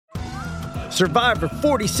Survivor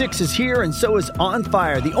 46 is here, and so is On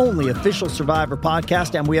Fire, the only official Survivor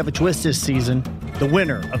podcast, and we have a twist this season. The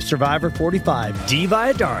winner of Survivor 45, Dee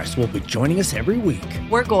Valladares, will be joining us every week.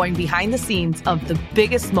 We're going behind the scenes of the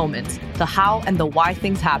biggest moments, the how and the why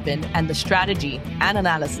things happen, and the strategy and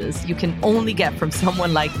analysis you can only get from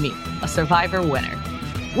someone like me, a Survivor winner.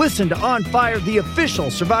 Listen to On Fire, the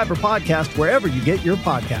official Survivor podcast, wherever you get your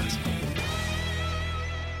podcast.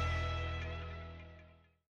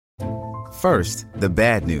 First, the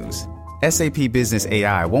bad news. SAP Business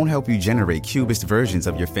AI won't help you generate cubist versions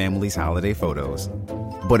of your family's holiday photos.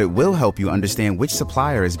 But it will help you understand which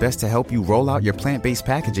supplier is best to help you roll out your plant-based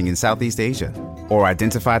packaging in Southeast Asia, or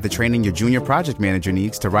identify the training your junior project manager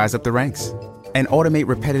needs to rise up the ranks, and automate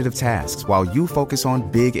repetitive tasks while you focus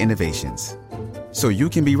on big innovations, so you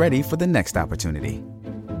can be ready for the next opportunity.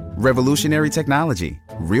 Revolutionary technology,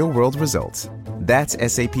 real-world results. That's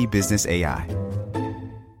SAP Business AI.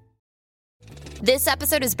 This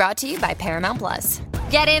episode is brought to you by Paramount Plus.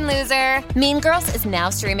 Get in, loser! Mean Girls is now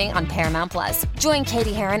streaming on Paramount Plus. Join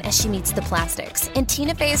Katie Heron as she meets the plastics in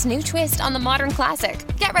Tina Fey's new twist on the modern classic.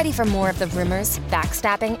 Get ready for more of the rumors,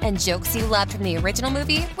 backstabbing, and jokes you loved from the original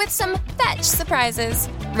movie with some fetch surprises.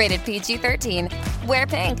 Rated PG-13. Wear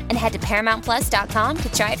pink and head to ParamountPlus.com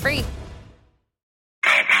to try it free.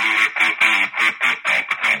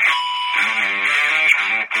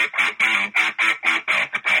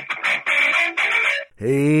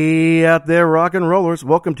 Hey out there, rock and rollers.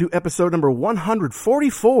 Welcome to episode number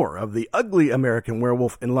 144 of the Ugly American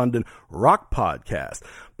Werewolf in London Rock Podcast.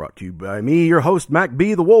 Brought to you by me, your host, Mac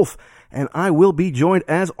B. the Wolf. And I will be joined,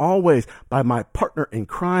 as always, by my partner in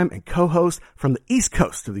crime and co-host from the East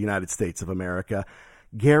Coast of the United States of America,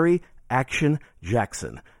 Gary Action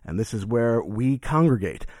Jackson. And this is where we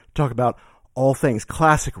congregate to talk about all things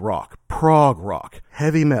classic rock, prog rock,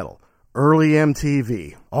 heavy metal, early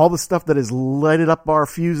MTV, all the stuff that has lighted up our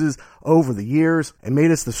fuses over the years and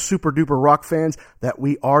made us the super duper rock fans that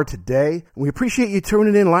we are today. We appreciate you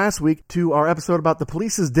tuning in last week to our episode about the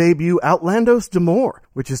Police's debut, Outlandos D'Amour,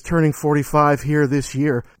 which is turning 45 here this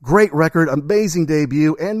year. Great record, amazing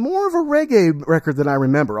debut, and more of a reggae record than I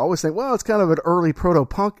remember. I always think, well, it's kind of an early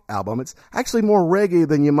proto-punk album. It's actually more reggae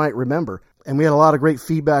than you might remember. And we had a lot of great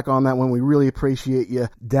feedback on that one. We really appreciate you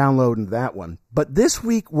downloading that one. But this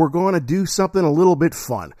week, we're going to do something a little bit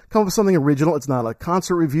fun. Come up with something original. It's not a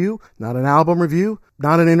concert review, not an album review,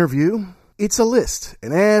 not an interview. It's a list.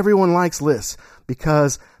 And everyone likes lists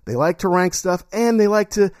because they like to rank stuff and they like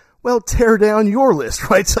to, well, tear down your list,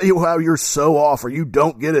 right? Tell you how you're so off or you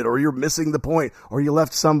don't get it or you're missing the point or you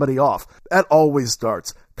left somebody off. That always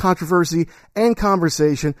starts controversy and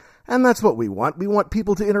conversation. And that's what we want. We want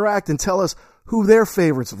people to interact and tell us who their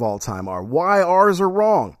favorites of all time are, why ours are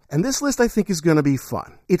wrong. And this list, I think, is going to be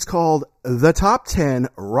fun. It's called The Top 10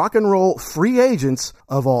 Rock and Roll Free Agents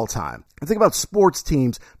of All Time. And think about sports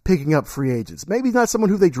teams picking up free agents. Maybe not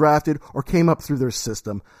someone who they drafted or came up through their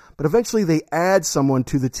system, but eventually they add someone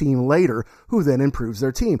to the team later who then improves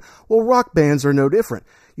their team. Well, rock bands are no different.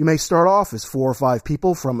 You may start off as 4 or 5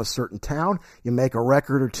 people from a certain town. You make a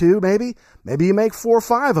record or two, maybe. Maybe you make 4 or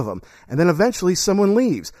 5 of them. And then eventually someone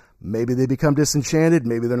leaves. Maybe they become disenchanted.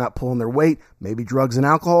 Maybe they're not pulling their weight. Maybe drugs and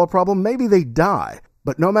alcohol are a problem. Maybe they die.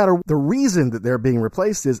 But no matter the reason that they're being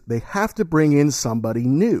replaced is they have to bring in somebody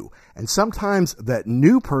new. And sometimes that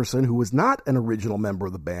new person who was not an original member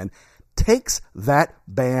of the band takes that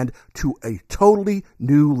band to a totally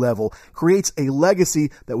new level, creates a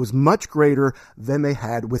legacy that was much greater than they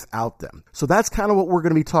had without them. So that's kind of what we're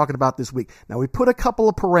going to be talking about this week. Now, we put a couple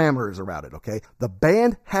of parameters around it, okay? The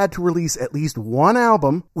band had to release at least one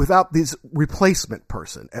album without this replacement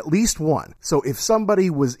person, at least one. So if somebody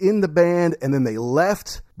was in the band and then they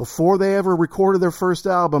left before they ever recorded their first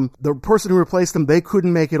album, the person who replaced them, they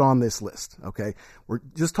couldn't make it on this list, okay? We're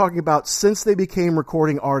just talking about since they became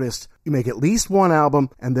recording artists, you make at least one album,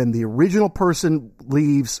 and then the original person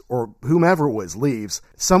leaves, or whomever it was leaves.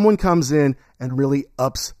 Someone comes in and really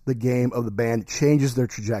ups the game of the band, changes their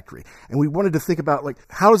trajectory. And we wanted to think about, like,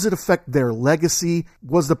 how does it affect their legacy?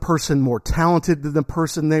 Was the person more talented than the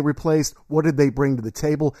person they replaced? What did they bring to the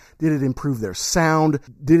table? Did it improve their sound?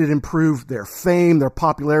 Did it improve their fame, their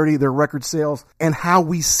popularity, their record sales, and how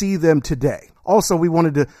we see them today? Also, we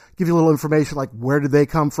wanted to give you a little information like where did they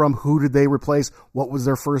come from, who did they replace, what was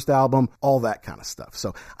their first album, all that kind of stuff.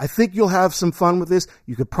 So I think you'll have some fun with this.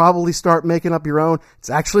 You could probably start making up your own.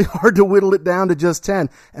 It's actually hard to whittle it down to just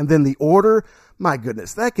 10. And then the order, my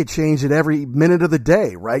goodness, that could change at every minute of the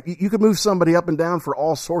day, right? You could move somebody up and down for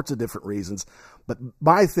all sorts of different reasons. But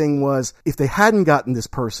my thing was, if they hadn't gotten this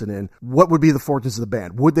person in, what would be the fortunes of the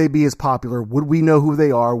band? Would they be as popular? Would we know who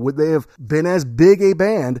they are? Would they have been as big a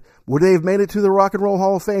band Would they have made it to the Rock and Roll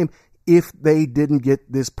Hall of Fame if they didn't get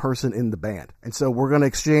this person in the band? And so we're going to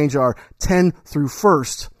exchange our 10 through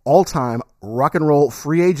 1st all-time rock and roll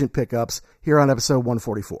free agent pickups here on episode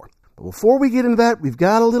 144. But before we get into that, we've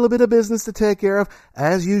got a little bit of business to take care of.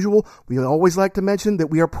 As usual, we always like to mention that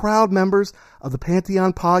we are proud members of the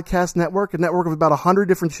Pantheon Podcast Network, a network of about 100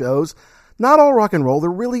 different shows. Not all rock and roll. There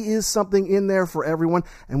really is something in there for everyone,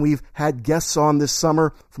 and we've had guests on this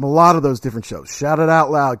summer from a lot of those different shows. Shout It Out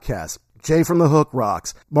Loudcast, Jay from The Hook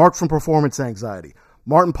Rocks, Mark from Performance Anxiety,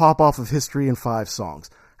 Martin Popoff of History in 5 Songs.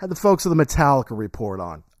 Had the folks of the Metallica Report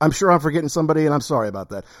on. I'm sure I'm forgetting somebody, and I'm sorry about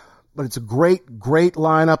that. But it's a great, great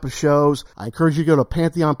lineup of shows. I encourage you to go to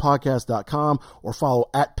PantheonPodcast.com or follow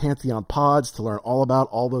at PantheonPods to learn all about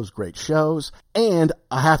all those great shows. And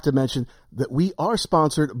I have to mention that we are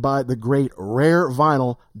sponsored by the great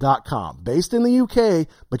RareVinyl.com. Based in the UK,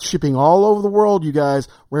 but shipping all over the world, you guys.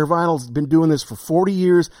 Rare Vinyl's been doing this for 40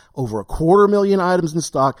 years, over 250,000 items in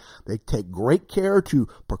stock. They take great care to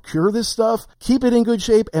procure this stuff, keep it in good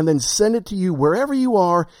shape, and then send it to you wherever you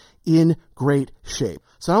are in great shape.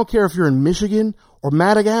 So I don't care if you're in Michigan or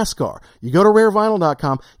Madagascar. You go to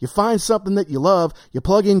RareVinyl.com, you find something that you love, you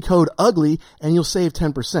plug in code UGLY, and you'll save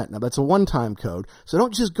 10%. Now, that's a one-time code, so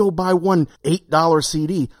don't just go buy one $8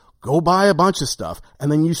 CD. Go buy a bunch of stuff,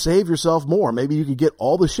 and then you save yourself more. Maybe you could get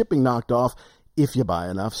all the shipping knocked off if you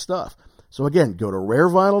buy enough stuff. So again, go to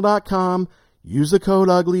RareVinyl.com, use the code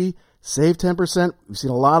UGLY, save 10%. We've seen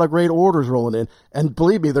a lot of great orders rolling in. And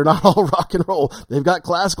believe me, they're not all rock and roll. They've got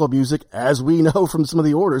classical music, as we know from some of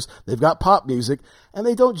the orders. They've got pop music. And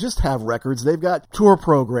they don't just have records. They've got tour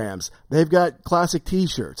programs. They've got classic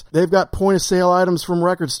t-shirts. They've got point-of-sale items from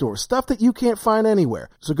record stores. Stuff that you can't find anywhere.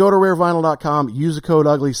 So go to RareVinyl.com, use the code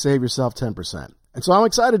UGLY, save yourself 10%. And so I'm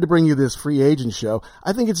excited to bring you this free agent show.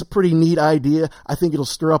 I think it's a pretty neat idea. I think it'll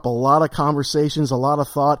stir up a lot of conversations, a lot of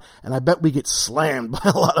thought, and I bet we get slammed by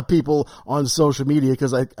a lot of people on social media,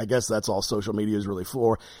 because I guess that's all social media is really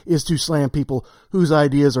for, is to slam people whose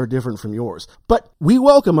ideas are different from yours. But we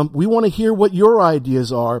welcome them. We want to hear what your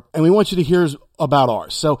ideas are, and we want you to hear about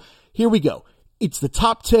ours. So here we go. It's the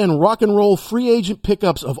top 10 rock and roll free agent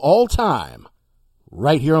pickups of all time,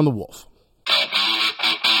 right here on The Wolf.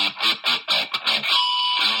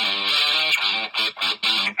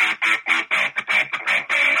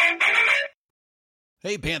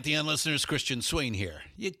 Hey, Pantheon listeners, Christian Swain here.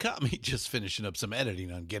 You caught me just finishing up some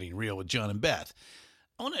editing on Getting Real with John and Beth.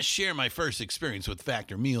 I want to share my first experience with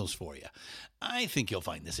Factor Meals for you. I think you'll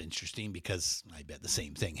find this interesting because I bet the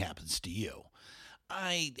same thing happens to you.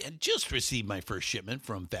 I had just received my first shipment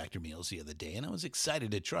from Factor Meals the other day, and I was excited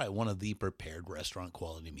to try one of the prepared restaurant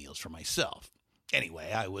quality meals for myself.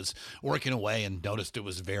 Anyway, I was working away and noticed it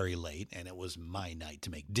was very late, and it was my night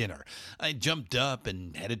to make dinner. I jumped up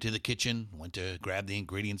and headed to the kitchen, went to grab the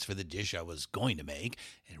ingredients for the dish I was going to make,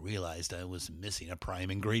 and realized I was missing a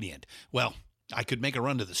prime ingredient. Well, I could make a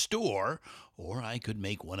run to the store, or I could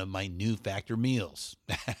make one of my new Factor meals.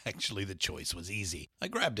 Actually, the choice was easy. I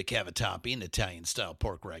grabbed a cavatappi, an Italian-style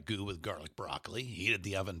pork ragu with garlic broccoli, heated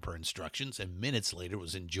the oven per instructions, and minutes later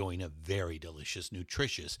was enjoying a very delicious,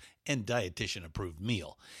 nutritious, and dietitian-approved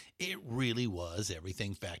meal. It really was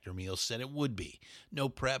everything Factor Meals said it would be. No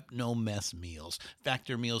prep, no mess meals.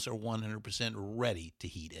 Factor Meals are 100% ready to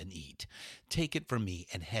heat and eat. Take it from me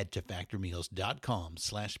and head to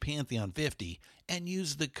factormeals.com/Pantheon50 and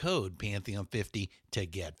use the code Pantheon50 to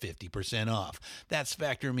get 50% off. That's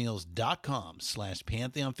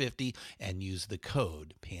factormeals.com/Pantheon50 and use the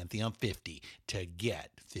code Pantheon50 to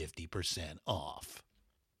get 50% off.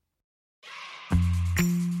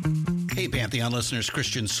 Hey, Pantheon listeners,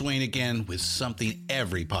 Christian Swain again with something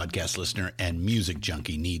every podcast listener and music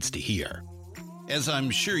junkie needs to hear. As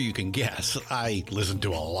I'm sure you can guess, I listen to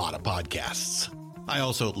a lot of podcasts. I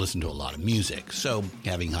also listen to a lot of music, so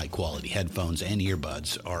having high-quality headphones and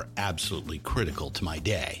earbuds are absolutely critical to my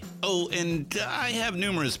day. Oh, and I have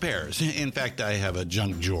numerous pairs. In fact, I have a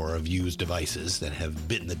junk drawer of used devices that have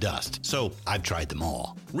bitten the dust, so I've tried them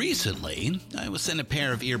all. Recently, I was sent a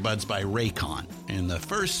pair of earbuds by Raycon, and the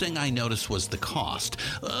first thing I noticed was the cost.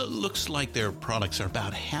 Looks like their products are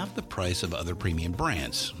about half the price of other premium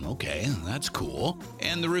brands. Okay, that's cool.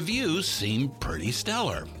 And the reviews seem pretty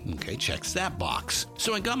stellar. Okay, checks that box.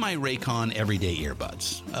 So I got my Raycon everyday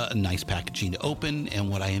earbuds. A nice packaging to open, and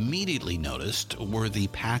what I immediately noticed were the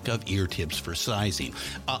pack of ear tips for sizing.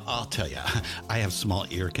 I'll tell you, I have small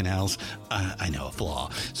ear canals. I know a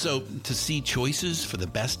flaw. So to see choices for the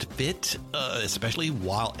best fit, especially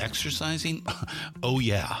while exercising, oh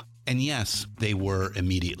yeah. And yes, they were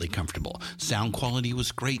immediately comfortable. Sound quality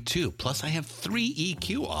was great too. Plus, I have 3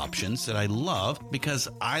 EQ options that I love because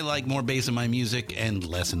I like more bass in my music and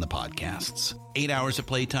less in the podcasts. 8 hours of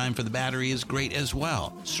playtime for the battery is great as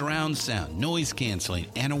well. Surround sound, noise canceling,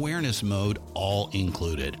 and awareness mode all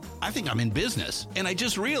included. I think I'm in business, and I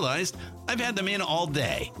just realized I've had them in all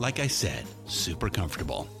day. Like I said, super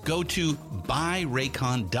comfortable. Go to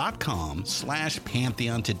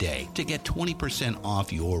buyraycon.com/Pantheon today to get 20%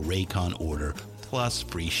 off your Raycon order plus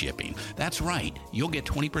free shipping. That's right. You'll get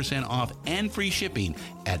 20% off and free shipping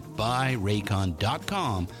at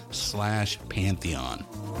buyraycon.com/Pantheon.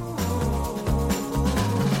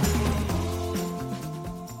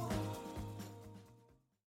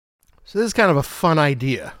 So this is kind of a fun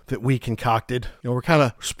idea that we concocted. We're kind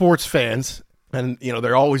of sports fans, and,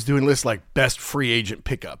 they're always doing lists like best free agent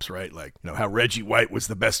pickups, right? Like, how Reggie White was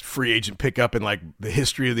the best free agent pickup in, like, the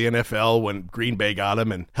history of the NFL when Green Bay got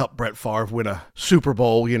him and helped Brett Favre win a Super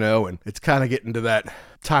Bowl, and it's kind of getting to that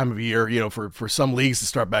time of year, for some leagues to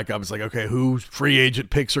start back up. It's like, okay, whose free agent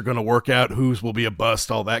picks are going to work out, whose will be a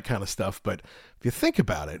bust, all that kind of stuff. But if you think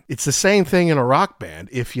about it, it's the same thing in a rock band.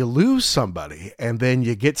 If you lose somebody and then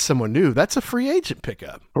you get someone new, that's a free agent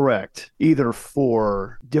pickup. Correct. Either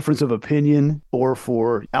for difference of opinion or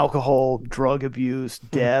for alcohol, drug abuse,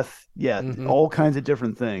 death. Yeah, all kinds of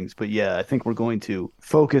different things. But yeah, I think we're going to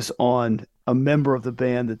focus on a member of the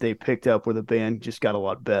band that they picked up where the band just got a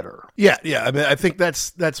lot better. Yeah. I mean, I think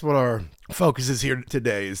that's what our focus is here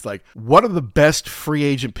today, is like, what are the best free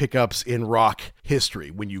agent pickups in rock history?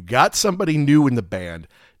 When you got somebody new in the band,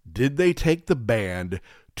 did they take the band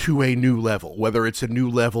to a new level, whether it's a new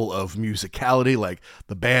level of musicality, like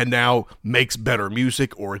the band now makes better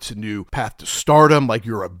music, or it's a new path to stardom, like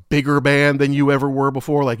you're a bigger band than you ever were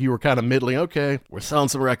before, like you were kind of middling, okay, we're selling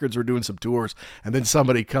some records, we're doing some tours, and then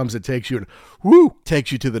somebody comes and takes you and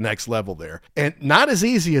takes you to the next level there. And not as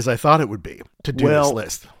easy as I thought it would be to do this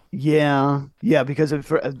list. Yeah, because at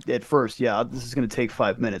first, this is going to take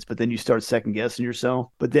 5 minutes, but then you start second guessing yourself.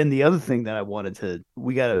 But then the other thing that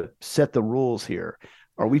we got to set the rules here.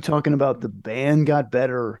 Are we talking about the band got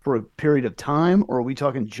better for a period of time, or are we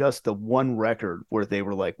talking just the one record where they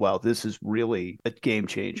were like, wow, this is really a game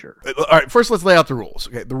changer? All right, first let's lay out the rules.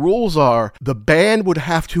 Okay, the rules are the band would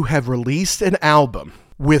have to have released an album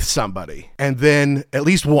with somebody, and then at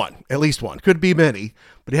least one, could be many,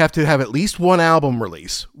 but you have to have at least one album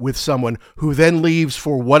release with someone who then leaves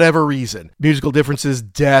for whatever reason, musical differences,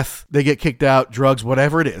 death, they get kicked out, drugs,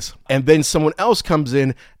 whatever it is. And then someone else comes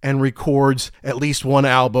in and records at least one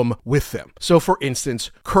album with them. So for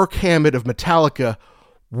instance, Kirk Hammett of Metallica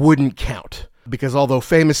wouldn't count, because although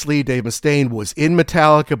famously Dave Mustaine was in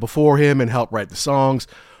Metallica before him and helped write the songs,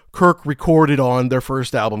 Kirk recorded on their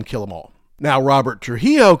first album, Kill 'Em All. Now, Robert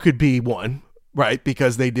Trujillo could be one, right?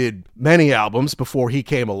 Because they did many albums before he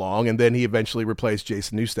came along, and then he eventually replaced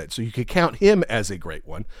Jason Newsted. So you could count him as a great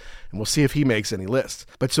one, and we'll see if he makes any lists.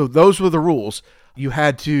 But so those were the rules. They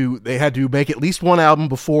had to make at least one album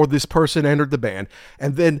before this person entered the band.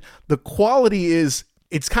 And then the quality is,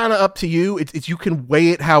 it's kind of up to you. It's you can weigh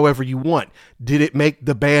it however you want. Did it make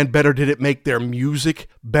the band better? Did it make their music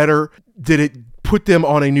better? Did it put them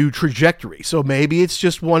on a new trajectory? So maybe it's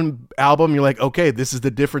just one album. You're like, okay, this is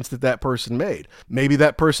the difference that person made. Maybe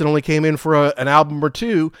that person only came in for an album or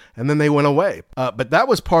two and then they went away. But that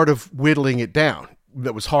was part of whittling it down.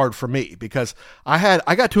 That was hard for me, because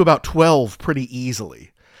I got to about 12 pretty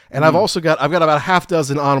easily. And I've got about a half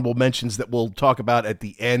dozen honorable mentions that we'll talk about at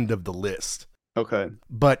the end of the list. Okay.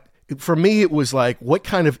 But for me, it was like, what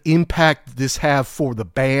kind of impact did this have for the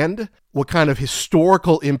band? What kind of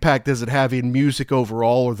historical impact does it have in music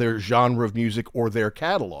overall, or their genre of music, or their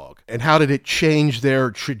catalog? And how did it change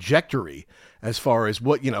their trajectory as far as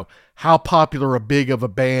how popular or big of a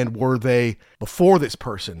band were they before this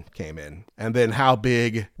person came in? And then how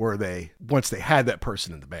big were they once they had that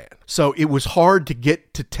person in the band? So it was hard to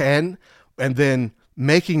get to 10, and then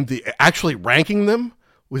actually ranking them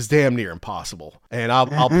was damn near impossible. And I'll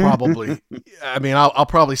probably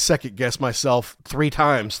second guess myself 3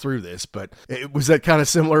 times through this, but was that kind of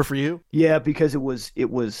similar for you? Yeah, because it was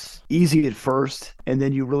easy at first, and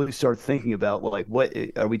then you really start thinking about, like, what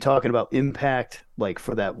are we talking about? Impact, like,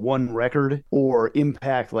 for that one record, or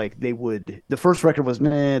impact like the first record was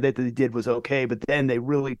that they did was okay, but then they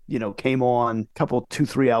really came on a couple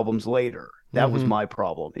 2-3 albums later. That was my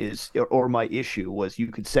problem, or my issue was, you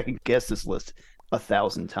could second guess this list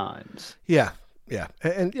 1,000 times. Yeah.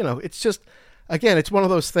 And it's just, again, it's one of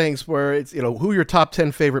those things where it's, who are your top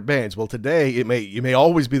 10 favorite bands? Well, today you may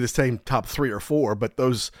always be the same top 3 or 4, but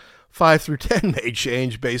those 5 through 10 may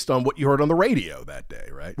change based on what you heard on the radio that day,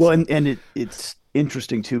 right? Well, and it's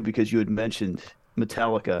interesting too, because you had mentioned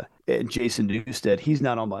Metallica and Jason Newsted. He's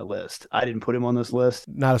not on my list. I didn't put him on this list.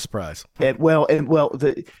 Not a surprise.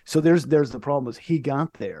 So there's the problem is he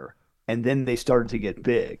got there and then they started to get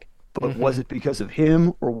big. But was it because of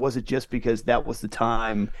him, or was it just because that was the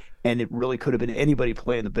time and it really could have been anybody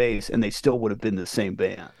playing the bass and they still would have been the same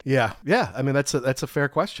band? Yeah. I mean, that's a fair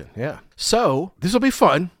question. Yeah. So this will be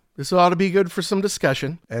fun. This ought to be good for some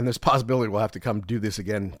discussion, and there's possibility we'll have to come do this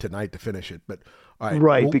again tonight to finish it. But all right,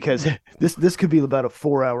 right, because this could be about a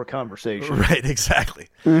 4-hour conversation. Right, exactly.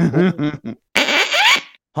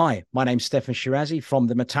 Hi, my name's Stefan Shirazi from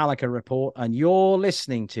the Metallica Report, and you're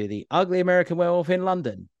listening to the Ugly American Werewolf in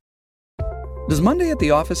London. Does Monday at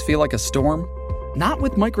the office feel like a storm? Not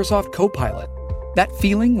with Microsoft Copilot. That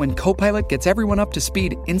feeling when Copilot gets everyone up to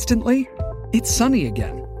speed instantly? It's sunny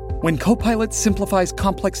again. When Copilot simplifies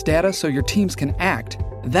complex data so your teams can act,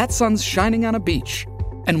 that sun's shining on a beach.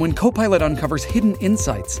 And when Copilot uncovers hidden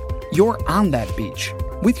insights, you're on that beach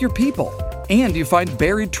with your people, and you find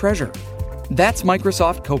buried treasure. That's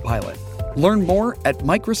Microsoft Copilot. Learn more at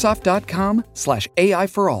Microsoft.com/AI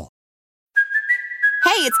for all.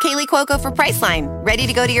 Hey, it's Kaylee Cuoco for Priceline. Ready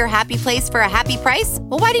to go to your happy place for a happy price?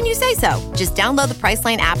 Well, why didn't you say so? Just download the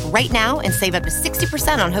Priceline app right now and save up to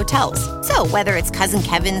 60% on hotels. So whether it's Cousin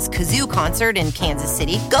Kevin's Kazoo Concert in Kansas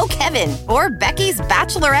City, go Kevin, or Becky's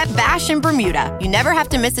Bachelorette Bash in Bermuda, you never have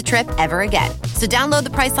to miss a trip ever again. So download the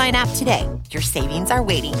Priceline app today. Your savings are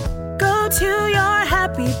waiting. Go to your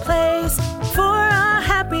happy place for a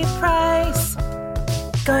happy price.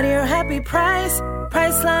 Go to your happy price,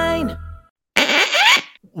 Priceline.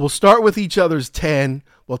 We'll start with each other's 10.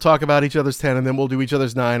 We'll talk about each other's 10, and then we'll do each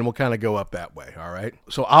other's 9, and we'll kind of go up that way, all right?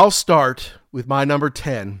 So I'll start with my number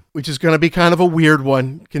 10, which is going to be kind of a weird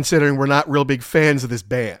one, considering we're not real big fans of this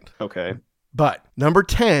band. Okay. But number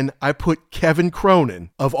 10, I put Kevin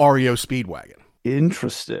Cronin of REO Speedwagon.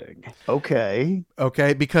 Interesting. Okay,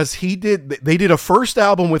 because they did a first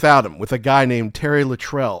album without him, with a guy named Terry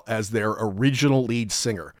Luttrell as their original lead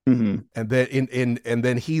singer. Mm-hmm. And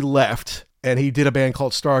then he left, and he did a band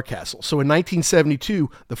called Starcastle. So in 1972,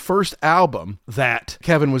 the first album that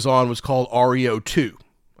Kevin was on was called REO 2.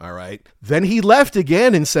 All right. Then he left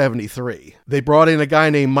again in 73. They brought in a guy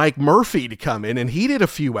named Mike Murphy to come in, and he did a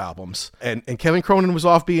few albums. And Kevin Cronin was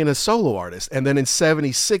off being a solo artist. And then in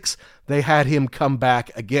 76, they had him come back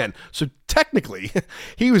again. So technically,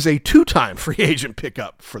 he was a 2-time free agent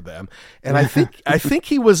pickup for them. And I think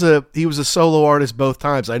he was a solo artist both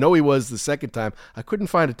times. I know he was the second time. I couldn't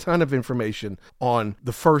find a ton of information on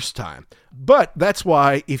the first time. But that's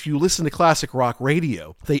why if you listen to classic rock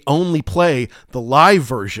radio, they only play the live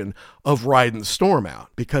version of Riding the Storm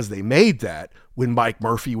Out, because they made that when Mike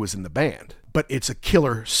Murphy was in the band. But it's a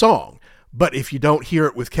killer song. But if you don't hear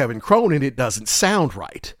it with Kevin Cronin, it doesn't sound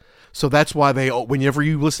right. So that's why whenever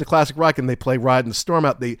you listen to classic rock and they play Riding the Storm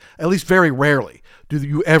Out, they, at least very rarely, do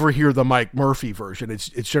you ever hear the Mike Murphy version. It's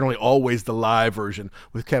generally always the live version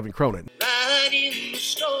with Kevin Cronin. Riding the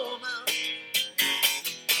storm out.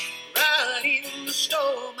 Riding the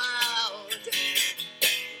storm out.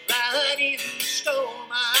 Riding the storm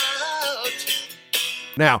out.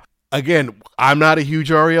 Now, again, I'm not a huge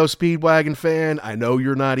REO Speedwagon fan. I know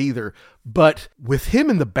you're not either. But with him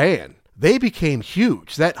in the band, they became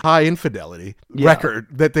huge. That High Infidelity record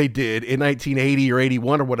that they did in 1980 or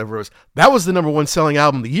 81 or whatever it was, that was the number 1 selling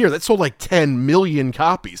album of the year. That sold like 10 million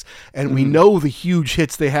copies. And we know the huge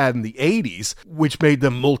hits they had in the 80s, which made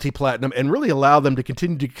them multi-platinum and really allowed them to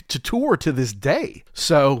continue to tour to this day.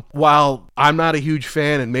 So while I'm not a huge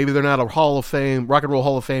fan, and maybe they're not a Hall of Fame, Rock and Roll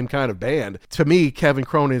Hall of Fame kind of band, to me, Kevin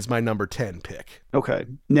Cronin is my number 10 pick. Okay.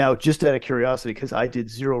 Now, just out of curiosity, because I did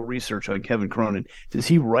zero research on Kevin Cronin, does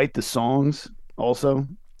he write the songs also?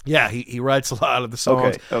 Yeah, he writes a lot of the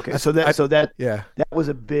songs. Okay. So that was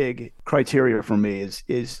a big criteria for me.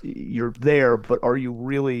 Is you're there, but are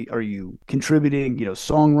you contributing?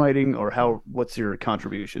 Songwriting, or what's your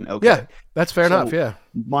contribution? Okay. Yeah, that's fair enough. Yeah.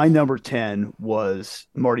 My number 10 was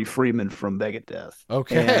Marty Friedman from Megadeth.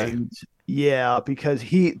 Okay. And yeah, because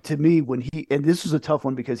and this was a tough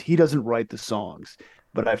one because he doesn't write the songs.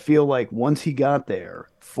 But I feel like once he got there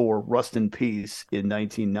for Rust in Peace in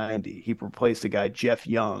 1990, he replaced a guy, Jeff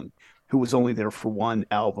Young, who was only there for one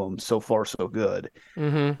album, So Far So Good,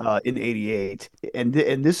 in 88. And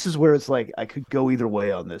this is where it's like I could go either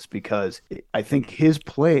way on this, because I think his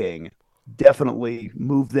playing definitely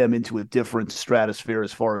moved them into a different stratosphere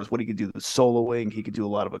as far as what he could do, the soloing. He could do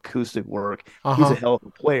a lot of acoustic work. He's a hell of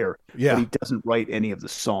a player, but he doesn't write any of the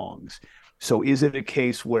songs. So is it a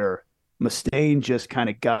case where Mustaine just kind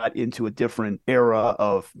of got into a different era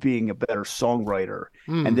of being a better songwriter.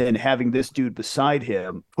 And then having this dude beside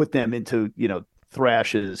him put them into,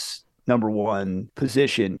 Thrash's number one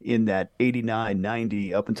position in that 89,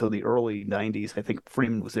 90 up until the early 90s. I think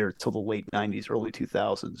Freeman was there till the late 90s, early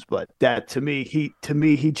 2000s. But that to me,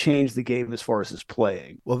 he changed the game as far as his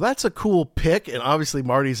playing. Well, that's a cool pick, and obviously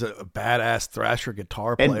Marty's a badass Thrasher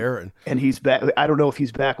guitar player, and he's back. I don't know if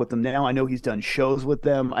he's back with them now. I know he's done shows with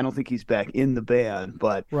them. I don't think he's back in the band,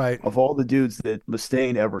 but of all the dudes that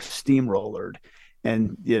Mustaine ever steamrollered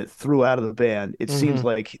and threw out of the band, it seems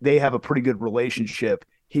like they have a pretty good relationship.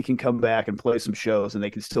 He can come back and play some shows, and they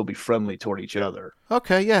can still be friendly toward each other.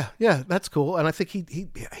 Okay, yeah, that's cool. And I think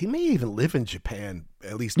he may even live in Japan,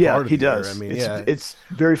 at least. Yeah, he does. Year. I mean, it's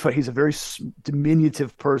very fun. He's a very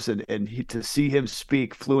diminutive person, and to see him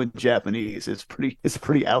speak fluent Japanese is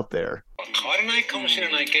pretty out there. 変わらないかもし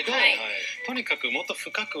れないけど、とにかくもっと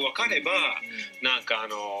深く分かれば、なんか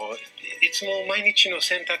いつも毎日の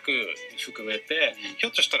選択含めて、ひょ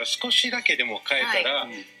っとしたら少しだけでも変えたら、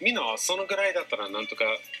みんなそのぐらいだったらなんとか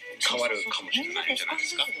変わるかもしれないんじゃないで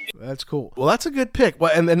すか。That's cool. Well, that's a good pick.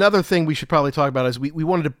 Well, and another thing we should probably talk about is we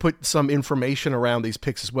wanted to put some information around these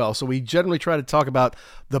picks as well. So we generally try to talk about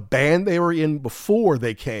the band they were in before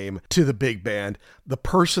they came to the big band, the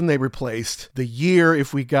person they replaced, the year,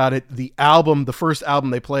 if we got it, the album, the first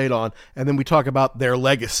album they played on, and then we talk about their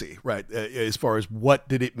legacy, right? As far as what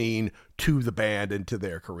did it mean to the band and to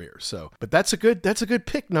their career. So, but that's a good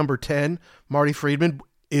pick, number 10, Marty Friedman.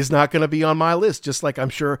 Is not going to be on my list, just like I'm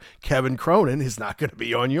sure Kevin Cronin is not going to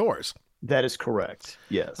be on yours. That is correct.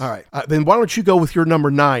 Yes. All right. Then why don't you go with your number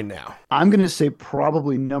 9 now? I'm going to say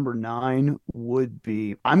probably number 9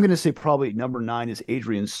 is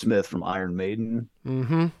Adrian Smith from Iron Maiden.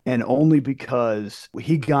 Mm-hmm. And only because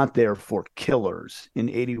he got there for Killers in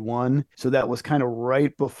 81. So that was kind of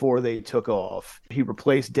right before they took off. He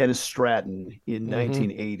replaced Dennis Stratton in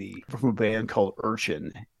 1980 from a band called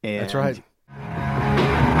Urchin. And that's right.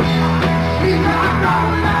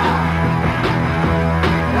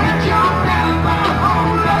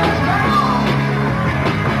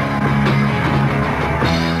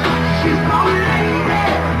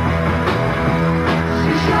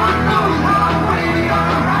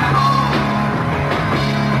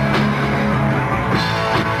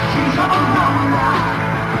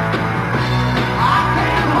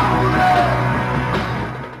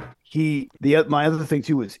 My other thing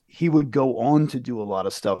too is he would go on to do a lot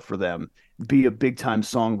of stuff for them, be a big time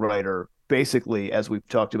songwriter. Basically, as we've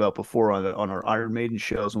talked about before on our Iron Maiden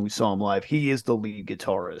shows when we saw him live, he is the lead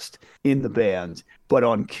guitarist in the band. But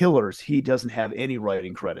on Killers, he doesn't have any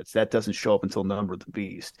writing credits. That doesn't show up until Number of the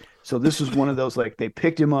Beast. So this was one of those, like, they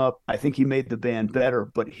picked him up. I think he made the band better,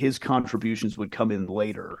 but his contributions would come in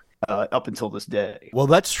later. Up until this day. Well,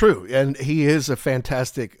 that's true. And he is a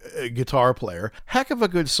fantastic guitar player. Heck of a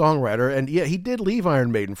good songwriter. And yeah, he did leave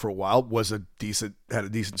Iron Maiden for a while, had a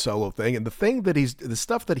decent solo thing. And the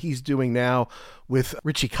stuff that he's doing now with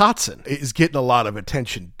Richie Kotzen is getting a lot of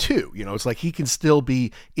attention too. It's like he can still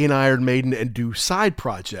be in Iron Maiden and do side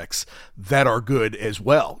projects that are good as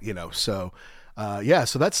well, so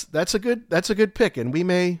so that's a good pick, and we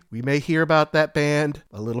may hear about that band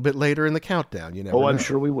a little bit later in the countdown. I'm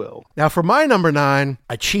sure we will. Now for my number 9,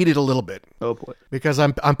 I cheated a little bit. Oh boy, because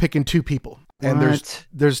I'm picking 2 people, and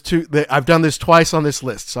there's 2. I've done this twice on this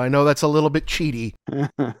list, so I know that's a little bit cheaty.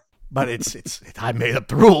 But I made up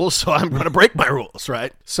the rules, so I'm going to break my rules,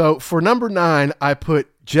 right? So for number 9, I put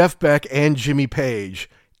Jeff Beck and Jimmy Page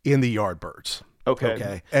in the Yardbirds.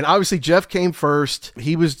 Okay. And obviously Jeff came first.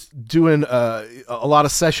 He was doing a lot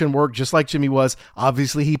of session work, just like Jimmy was.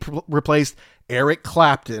 Obviously, he replaced Eric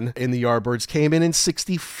Clapton in the Yardbirds, came in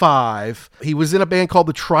 65. He was in a band called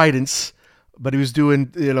the Tridents, but he was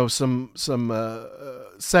doing, some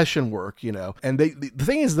session work, and the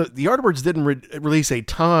thing is that the Yardbirds didn't release a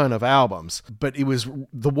ton of albums, but it was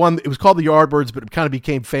called the Yardbirds, but it kind of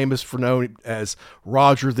became famous for known as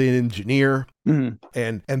Roger the Engineer.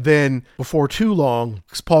 Mm-hmm. And then before too long,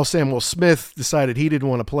 Paul Samuel Smith decided he didn't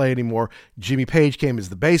want to play anymore. Jimmy Page came as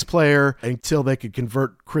the bass player until they could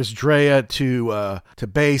convert Chris Drea to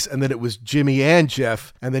bass, and then it was Jimmy and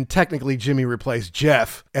Jeff, and then technically Jimmy replaced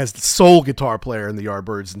Jeff as the sole guitar player in the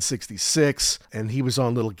Yardbirds in 66, and he was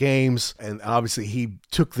on Little Games, and obviously he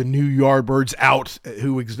took the new Yardbirds out,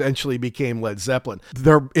 who eventually became Led Zeppelin.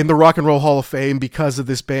 They're in the Rock and Roll Hall of Fame because of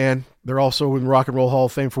this band. They're also in the Rock and Roll Hall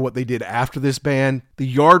of Fame for what they did after this band.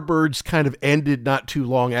 The Yardbirds kind of ended not too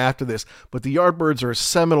long after this, but the Yardbirds are a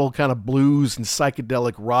seminal kind of blues and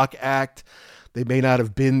psychedelic rock act They may not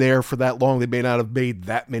have been there for that long. They may not have made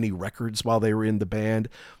that many records while they were in the band,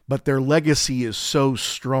 but their legacy is so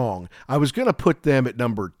strong. I was going to put them at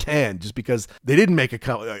number 10 just because they didn't make a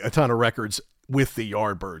ton of records with the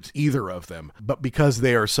Yardbirds, either of them. But because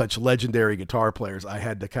they are such legendary guitar players, I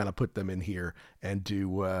had to kind of put them in here and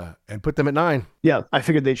put them at 9. Yeah, I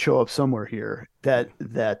figured they'd show up somewhere here. That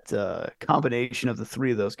combination of the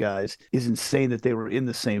three of those guys is insane that they were in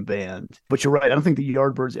the same band. But you're right. I don't think the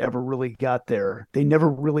Yardbirds ever really got there. They never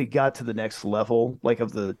really got to the next level, like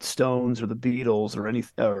of the Stones or the Beatles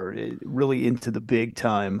or really into the big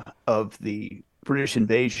time of the British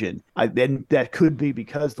invasion. And that could be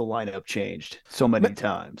because the lineup changed so many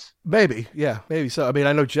times. Maybe so. I mean,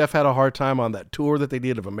 I know Jeff had a hard time on that tour that they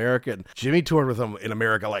did of America, and Jimmy toured with them in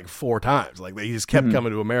America like 4 times. Like they just kept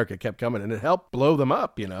coming to America, kept coming, and it helped blow them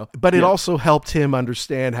up, But it also helped him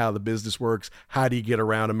understand how the business works. How do you get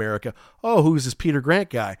around America? Oh, who's this Peter Grant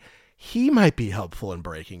guy? He might be helpful in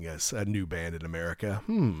breaking us a new band in America.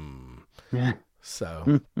 Yeah.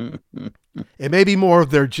 So it may be more of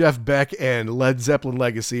their Jeff Beck and Led Zeppelin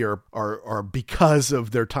legacy or because of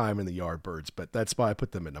their time in the Yardbirds, but that's why I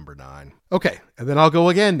put them at number 9. Okay, and then I'll go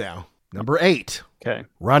again now. Number 8. Okay.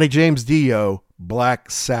 Ronnie James Dio, Black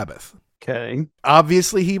Sabbath. Okay.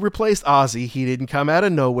 Obviously, he replaced Ozzy. He didn't come out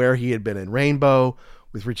of nowhere. He had been in Rainbow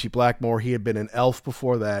with Ritchie Blackmore. He had been in Elf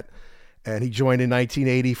before that, and he joined in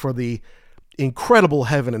 1980 for the incredible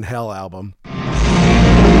Heaven and Hell album.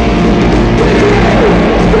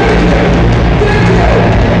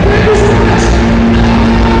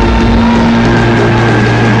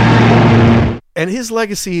 And his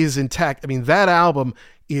legacy is intact. I mean, that album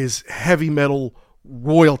is heavy metal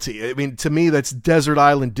royalty. I mean, to me, that's Desert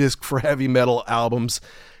Island Disc for heavy metal albums.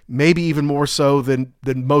 Maybe even more so than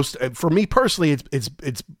most. For me personally,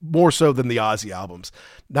 it's more so than the Ozzy albums.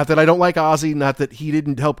 Not that I don't like Ozzy, not that he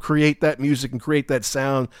didn't help create that music and create that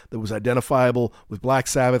sound that was identifiable with Black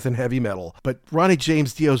Sabbath and heavy metal. But Ronnie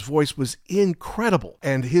James Dio's voice was incredible,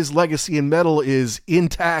 and his legacy in metal is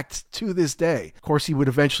intact to this day. Of course, he would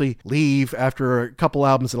eventually leave after a couple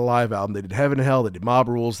albums and a live album. They did Heaven and Hell, they did Mob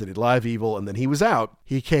Rules, they did Live Evil, and then he was out.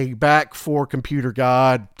 He came back for Computer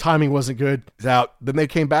God. Timing wasn't good. He's out. Then they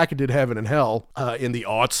came back and did Heaven and Hell in the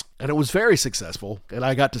aughts, and it was very successful. And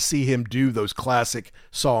I got to see him do those classic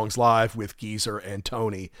songs live with Geezer and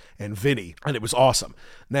Tony and Vinny, and it was awesome.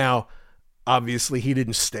 Now, obviously, he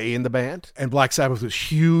didn't stay in the band, and Black Sabbath was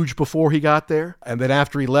huge before he got there, and then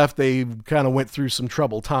after he left, they kind of went through some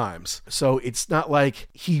troubled times. So it's not like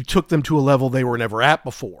he took them to a level they were never at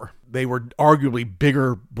before. They were arguably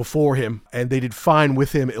bigger before him, and they did fine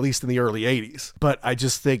with him, at least in the early 80s. But I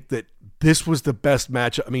just think that this was the best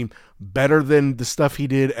matchup. I mean, better than the stuff he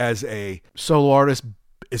did as a solo artist.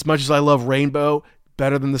 As much as I love Rainbow,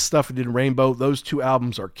 better than the stuff he did in Rainbow. Those 2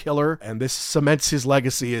 albums are killer, and this cements his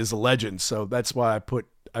legacy as a legend. So that's why I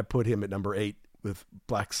put him at number 8 with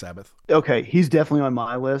Black Sabbath. Okay, he's definitely on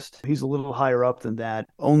my list. He's a little higher up than that,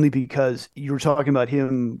 only because you were talking about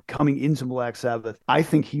him coming into Black Sabbath. I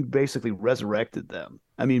think he basically resurrected them.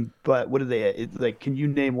 I mean, but what did they like? Can you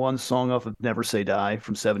name one song off of Never Say Die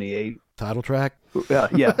from '78? Title track? Yeah.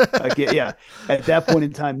 Yeah. At that point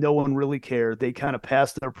in time, no one really cared. They kind of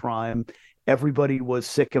passed their prime. Everybody was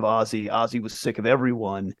sick of Ozzy. Ozzy was sick of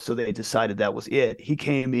everyone. So they decided that was it. He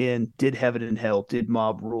came in, did Heaven and Hell, did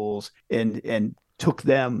Mob Rules, and took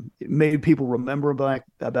them, made people remember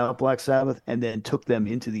about Black Sabbath, and then took them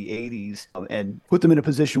into the 80s and put them in a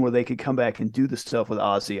position where they could come back and do the stuff with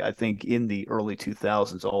Ozzy, I think, in the early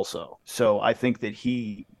 2000s also. So I think that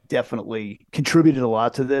he definitely contributed a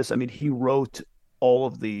lot to this. I mean, he wrote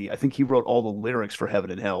all the lyrics for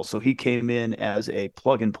Heaven and Hell. So he came in as a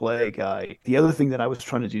plug and play guy. The other thing that I was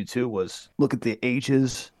trying to do too was look at the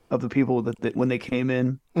ages of the people that when they came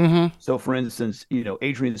in. Mm-hmm. So for instance,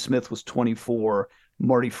 Adrian Smith was 24,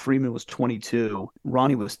 Marty Freeman was 22,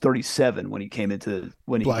 Ronnie was 37 when he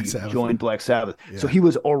joined Black Sabbath. Yeah. So he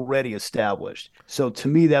was already established. So to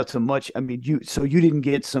me, that's you didn't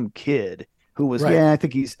get some kid who was, right. I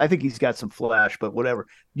think he's got some flash, but whatever.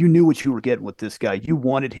 You knew what you were getting with this guy. You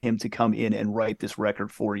wanted him to come in and write this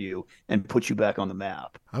record for you and put you back on the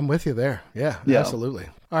map. I'm with you there. Yeah. Absolutely.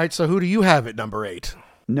 All right. So who do you have at number 8?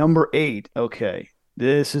 Number 8. Okay.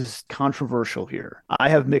 This is controversial here. I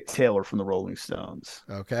have Mick Taylor from the Rolling Stones.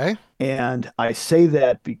 Okay. And I say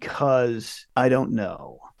that because I don't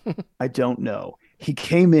know. He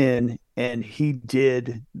came in and he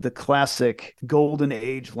did the classic golden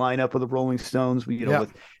age lineup of the Rolling Stones,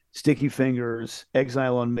 with Sticky Fingers,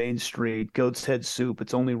 Exile on Main Street, Goat's Head Soup,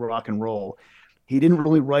 It's Only Rock and Roll. He didn't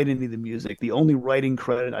really write any of the music. The only writing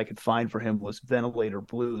credit I could find for him was Ventilator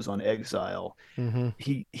Blues on Exile. Mm-hmm.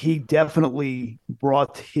 He definitely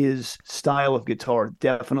brought his style of guitar,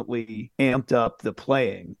 definitely amped up the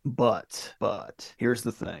playing. But here's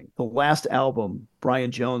the thing. The last album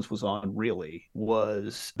Brian Jones was on really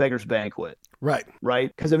was Beggar's Banquet. Right.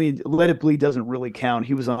 Because, I mean, Let It Bleed doesn't really count.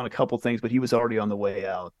 He was on a couple things, but he was already on the way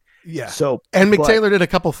out. Yeah. So, and Mick Taylor did a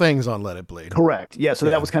couple things on Let It Bleed. Correct. Yeah. So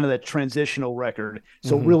that was kind of that transitional record.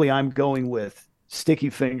 So really, I'm going with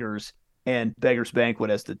Sticky Fingers and Beggar's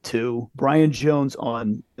Banquet as the two. Brian Jones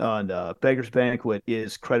on Beggar's Banquet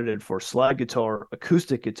is credited for slide guitar,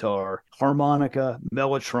 acoustic guitar, harmonica,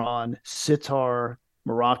 mellotron, sitar,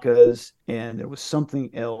 maracas, and there was something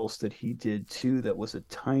else that he did too that was a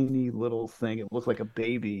tiny little thing. It looked like a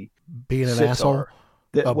baby. Being an sitar. asshole?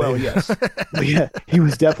 Yes. Yeah,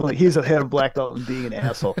 he's a head of black belt and being an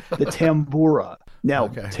asshole. The tambura. Now,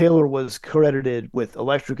 Taylor was credited with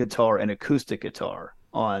electric guitar and acoustic guitar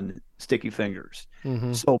on Sticky Fingers.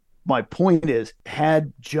 Mm-hmm. So my point is,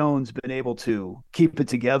 had Jones been able to keep it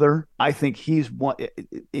together, I think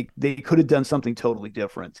they could have done something totally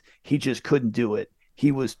different. He just couldn't do it.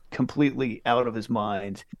 He was completely out of his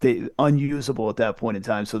mind, unusable at that point in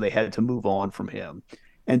time, so they had to move on from him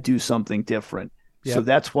and do something different. Yep. So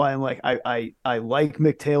that's why I'm like, I like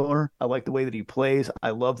Mick Taylor. I like the way that he plays.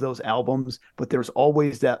 I love those albums, but there's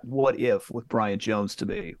always that what if with Brian Jones to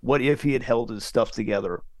me. What if he had held his stuff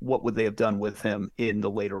together? What would they have done with him in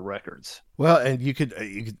the later records? Well, and you could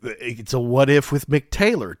it's a what if with Mick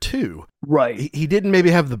Taylor too. Right. He didn't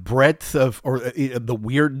maybe have the breadth or the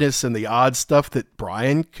weirdness and the odd stuff that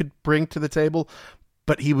Brian could bring to the table,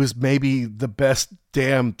 but he was maybe the best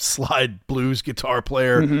damn slide blues guitar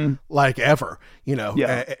player like ever,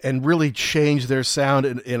 and really changed their sound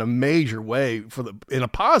in a major way in a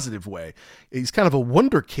positive way. He's kind of a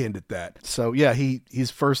wunderkind at that. So yeah, his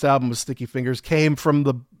first album with Sticky Fingers came from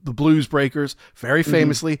the Blues Breakers, very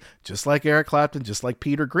famously, just like Eric Clapton, just like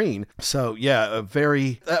Peter Green. So yeah,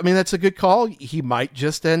 that's a good call. He might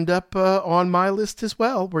just end up on my list as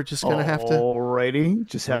well. We're just going to have to. Alrighty.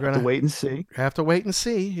 Just have to wait and see. Have to wait and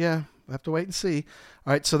see. Yeah. Have to wait and see.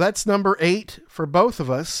 All right, so that's number 8 for both of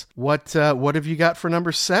us. What have you got for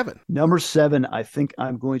number 7? Number 7, I think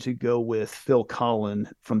I'm going to go with Phil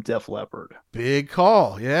Collen from Def Leppard. Big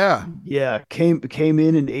call, yeah. Yeah, came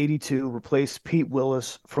in 82, replaced Pete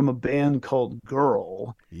Willis from a band called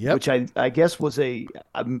Girl, which I guess was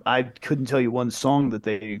I couldn't tell you one song that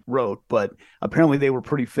they wrote, but apparently they were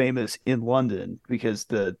pretty famous in London because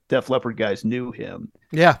the Def Leppard guys knew him.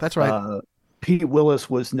 Yeah, that's right. Pete Willis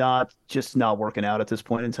was not working out at this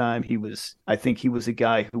point in time. I think he was a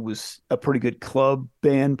guy who was a pretty good club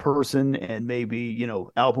band person, and maybe,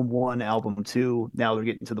 album 1, album 2. Now they're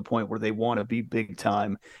getting to the point where they want to be big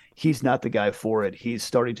time. He's not the guy for it. He's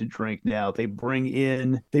starting to drink now. They bring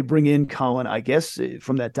in Collen. I guess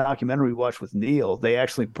from that documentary we watched with Neil, they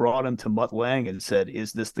actually brought him to Mutt Lange and said,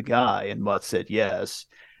 "Is this the guy?" And Mutt said yes.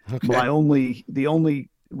 Okay. The only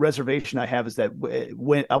reservation I have is that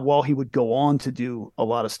while he would go on to do a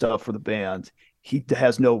lot of stuff for the band, he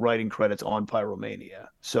has no writing credits on Pyromania.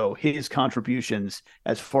 So his contributions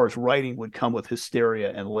as far as writing would come with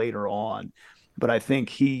Hysteria and later on. But I think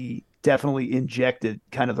he definitely injected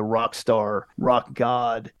kind of the rock star, rock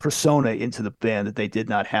god persona into the band that they did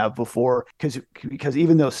not have before. Because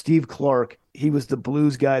even though Steve Clark, he was the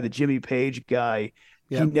blues guy, the Jimmy Page guy,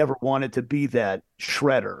 he never wanted to be that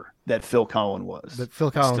shredder that Phil Collen was. That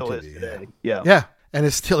Phil Collen still is today. Yeah. Yeah. And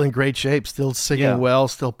is still in great shape, still singing well,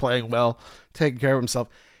 still playing well, taking care of himself.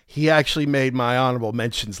 He actually made my honorable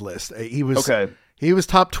mentions list. He was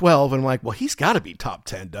top 12, and I'm like, well, he's got to be top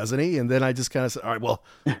 10, doesn't he? And then I just kind of said, all right, well,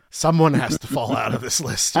 someone has to fall out of this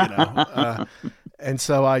list, and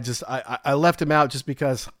so I left him out just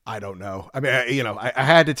because I don't know. I mean, I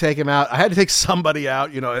had to take him out. I had to take somebody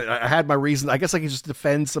out. I had my reason. I guess I could just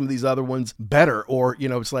defend some of these other ones better. Or,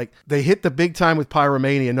 it's like they hit the big time with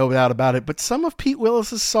Pyromania, no doubt about it. But some of Pete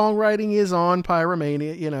Willis's songwriting is on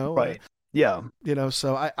Pyromania, Right. Yeah.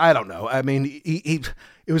 So I don't know. I mean, it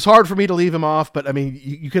was hard for me to leave him off, but I mean,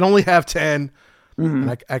 you can only have 10. Mm-hmm.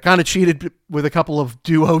 And I kind of cheated with a couple of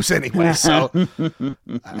duos anyway, so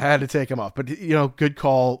I had to take him off. But, good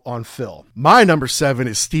call on Phil. My number 7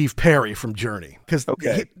 is Steve Perry from Journey, because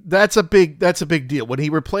that's a big deal. When he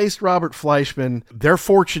replaced Robert Fleischman, their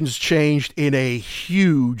fortunes changed in a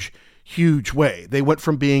huge huge way. They went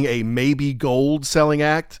from being a maybe gold selling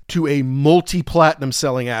act to a multi-platinum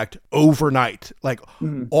selling act overnight. Like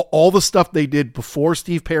all the stuff they did before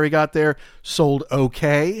Steve Perry got there sold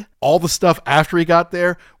okay. All the stuff after he got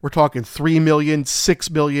there, we're talking 3 million, 6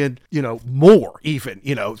 million, more even,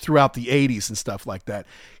 throughout the 80s and stuff like that.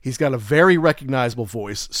 He's got a very recognizable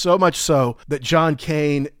voice, so much so that John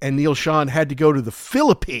Cain and Neil Schon had to go to the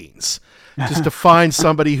Philippines just to find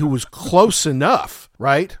somebody who was close enough,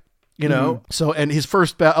 right? So, and his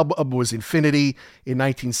first album was Infinity in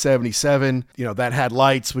 1977. That had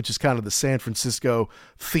Lights, which is kind of the San Francisco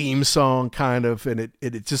theme song, kind of, and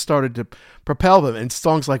it just started to propel them. And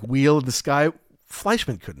songs like Wheel in the Sky,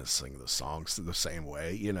 Fleischman couldn't sing those songs the same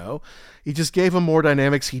way, He just gave them more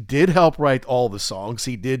dynamics. He did help write all the songs.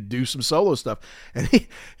 He did do some solo stuff. And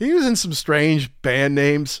he was in some strange band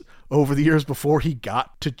names over the years before he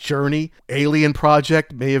got to Journey. Alien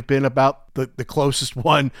Project may have been about the closest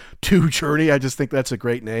one to Journey. I just think that's a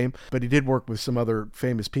great name. But he did work with some other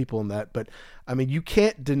famous people in that. But, you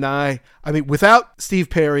can't deny... without Steve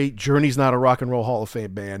Perry, Journey's not a Rock and Roll Hall of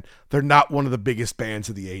Fame band. They're not one of the biggest bands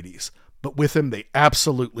of the 80s. But with him, they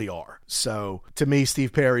absolutely are. So to me,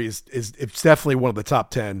 Steve Perry is it's definitely one of the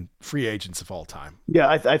top 10 free agents of all time. Yeah,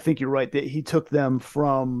 I think you're right. He took them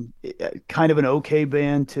from kind of an okay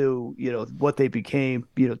band to, what they became,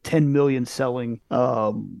 10 million selling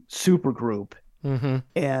super group. Mm-hmm.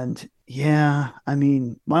 And yeah,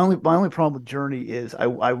 my only problem with Journey is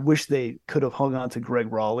I wish they could have hung on to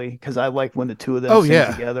Greg Raleigh, because I like when the two of them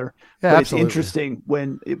sing together. Yeah, but absolutely. It's interesting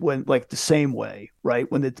when like the same way,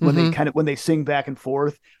 right? When they sing back and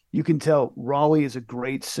forth, you can tell Raleigh is a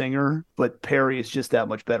great singer, but Perry is just that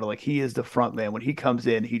much better. Like, he is the front man. When he comes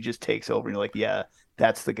in, he just takes over, and you're like, yeah,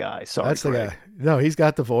 that's the guy. Sorry, that's Greg. the guy. No, he's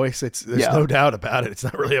got the voice. There's no doubt about it. It's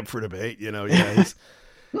not really up for debate. Yeah,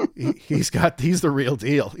 he's the real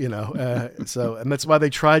deal, and that's why they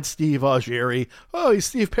tried Steve Algieri. Oh, he's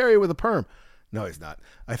Steve Perry with a perm. No, he's not.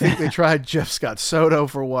 I think they tried Jeff Scott Soto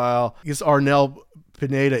for a while. He's Arnel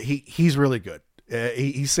Pineda. He's really good.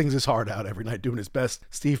 He sings his heart out every night doing his best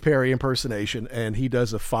Steve Perry impersonation, and he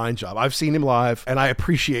does a fine job. I've seen him live, and I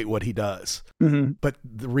appreciate what he does. Mm-hmm. But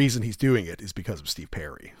the reason he's doing it is because of Steve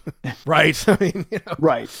Perry, right?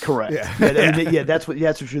 Right, correct. Yeah. That's what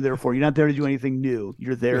you're there for. You're not there to do anything new.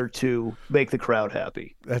 You're there to make the crowd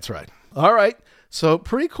happy. That's right. All right. So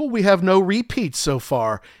pretty cool. We have no repeats so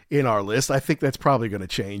far in our list. I think that's probably going to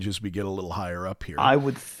change as we get a little higher up here. I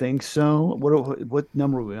would think so. What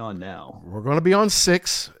number are we on now? We're going to be on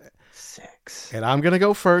 6. And I'm going to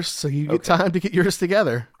go first, so you get time to get yours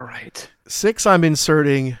together. All right. 6, I'm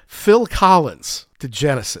inserting Phil Collins to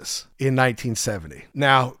Genesis in 1970.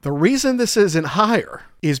 Now, the reason this isn't higher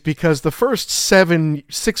is because the first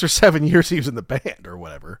 6 or 7 years he was in the band or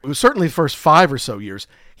whatever, it was certainly the first 5 or so years,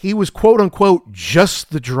 he was quote unquote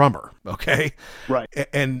just the drummer, okay? Right.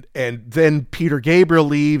 And then Peter Gabriel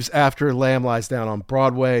leaves after Lamb Lies Down on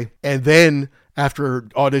Broadway, and then after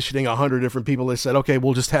auditioning 100 different people, they said, okay,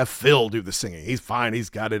 we'll just have Phil do the singing. He's fine. He's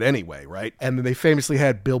got it anyway, right? And then they famously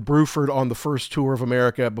had Bill Bruford on the first tour of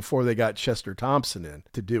America before they got Chester Thompson in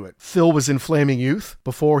to do it. Phil was in Flaming Youth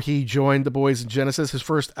before he joined the boys in Genesis. His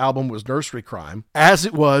first album was Nursery Crime, as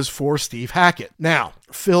it was for Steve Hackett. Now,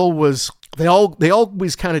 Phil was... They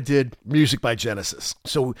always kind of did music by Genesis.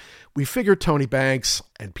 So we figured Tony Banks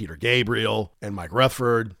and Peter Gabriel and Mike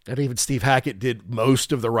Rutherford and even Steve Hackett did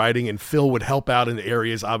most of the writing, and Phil would help out in the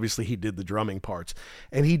areas. Obviously, he did the drumming parts.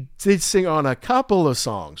 And he did sing on a couple of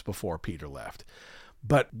songs before Peter left.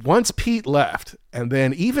 But once Pete left, and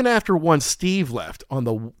then even after once Steve left on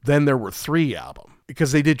the Then There Were Three album,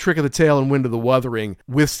 because they did Trick of the Tail and Wind of the Wuthering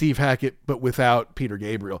with Steve Hackett, but without Peter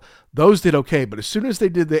Gabriel. Those did okay, but as soon as they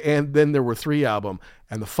did the And Then There Were Three album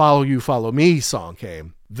and the Follow You, Follow Me song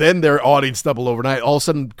came, then their audience doubled overnight. All of a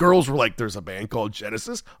sudden, girls were like, there's a band called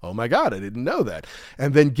Genesis? Oh my God, I didn't know that.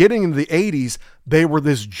 And then getting into the 80s, they were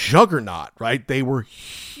this juggernaut, right? They were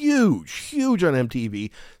huge on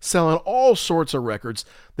MTV, selling all sorts of records.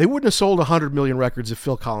 They wouldn't have sold 100 million records if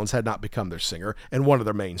Phil Collins had not become their singer and one of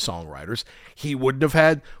their main songwriters. He wouldn't have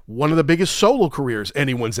had one of the biggest solo careers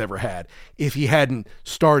anyone's ever had if he hadn't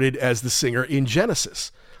started as the singer in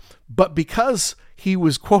Genesis. But because he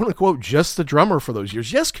was quote unquote just the drummer for those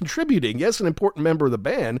years, yes, contributing, yes, an important member of the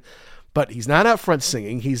band, but he's not out front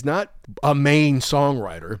singing. He's not a main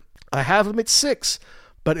songwriter. I have him at 6.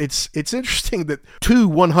 But it's interesting that 2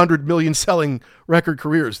 100 million selling record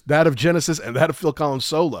careers, that of Genesis and that of Phil Collins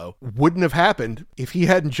solo, wouldn't have happened if he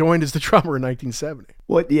hadn't joined as the drummer in 1970.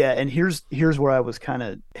 Well, yeah, and here's where I was kind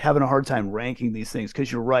of having a hard time ranking these things,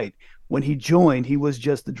 because you're right. When he joined, he was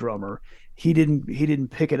just the drummer. He didn't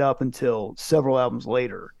pick it up until several albums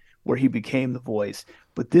later, where he became the voice.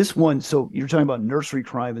 But this one, so you're talking about Nursery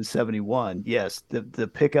Crime in 71. Yes, the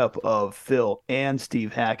pickup of Phil and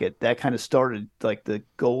Steve Hackett, that kind of started like the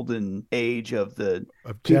golden age of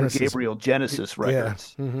Peter Gabriel Genesis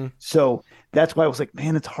records. Yeah. Mm-hmm. So that's why I was like,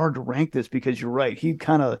 man, it's hard to rank this, because you're right. He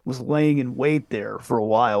kind of was laying in wait there for a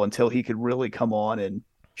while until he could really come on and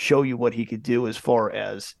show you what he could do as far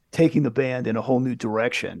as taking the band in a whole new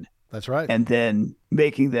direction. That's right. And then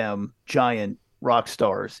making them giant rock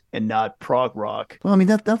stars and not prog rock. Well, I mean,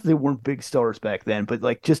 not that they weren't big stars back then, but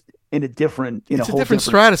like just in a different, it's a different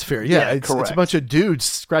stratosphere. Yeah, it's a bunch of dudes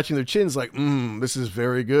scratching their chins like, this is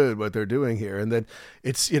very good what they're doing here. And then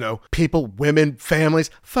it's, people, women, families,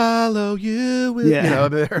 follow you.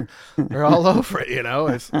 They're all over it,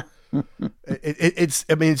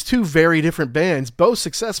 It's two very different bands, both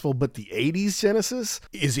successful, but the 80s Genesis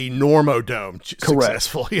is enormodome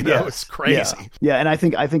successful. It's crazy. Yeah, and I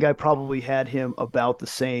think I probably had him about the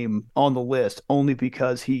same on the list, only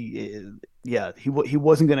because he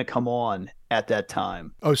wasn't going to come on at that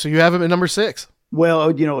time. Oh, so you have him at number 6?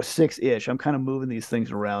 Well, 6-ish. I'm kind of moving these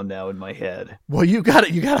things around now in my head. Well, you got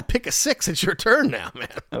to pick a 6. It's your turn now, man.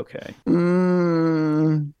 Okay.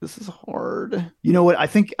 This is hard. You know what? I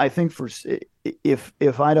think for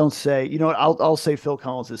if I don't say, I'll say Phil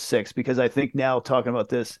Collins is 6, because I think now talking about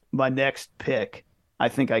this, my next pick, I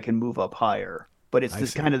think I can move up higher. But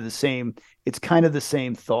it's kind of the same. It's kind of the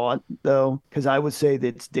same thought, though, because I would say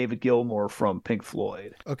that it's David Gilmour from Pink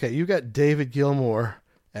Floyd. Okay, you got David Gilmour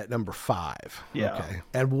at number 5. Yeah. Okay.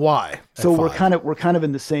 And why? So we're kind of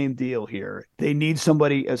in the same deal here. They need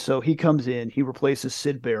somebody. So he comes in, he replaces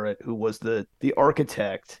Syd Barrett, who was the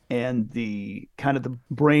architect and the kind of the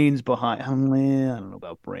brains behind, I don't know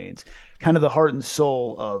about brains, kind of the heart and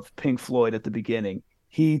soul of Pink Floyd at the beginning.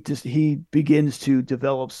 He begins to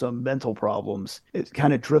develop some mental problems. It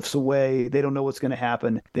kind of drifts away. They don't know what's going to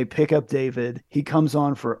happen. They pick up David. He comes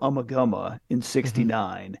on for Ummagumma in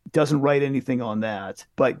 69. Doesn't write anything on that,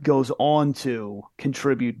 but goes on to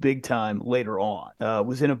contribute big time later on.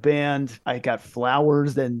 Was in a band. I Got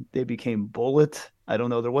Flowers. Then they became Bullet. I don't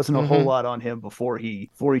know. There wasn't a whole lot on him before he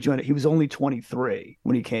joined it. He was only 23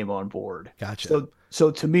 when he came on board. Gotcha. So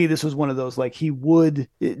to me, this was one of those, like, he would,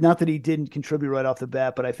 not that he didn't contribute right off the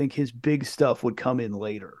bat, but I think his big stuff would come in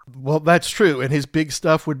later. Well, that's true. And his big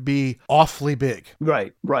stuff would be awfully big.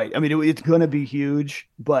 Right. I mean, it's going to be huge,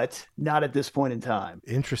 but not at this point in time.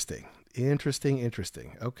 Interesting.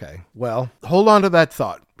 Okay. Well, hold on to that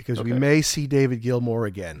thought, because we may see David Gilmour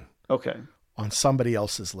again. Okay. On somebody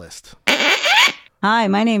else's list. Hi,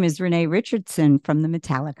 my name is Renee Richardson from the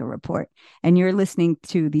Metallica Report, and you're listening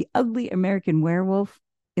to The Ugly American Werewolf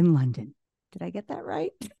in London. Did I get that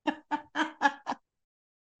right?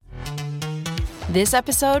 This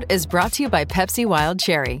episode is brought to you by Pepsi Wild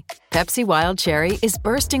Cherry. Pepsi Wild Cherry is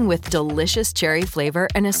bursting with delicious cherry flavor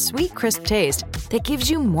and a sweet, crisp taste that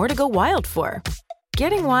gives you more to go wild for.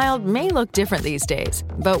 Getting wild may look different these days,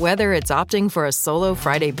 but whether it's opting for a solo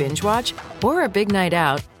Friday binge watch or a big night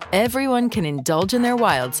out, everyone can indulge in their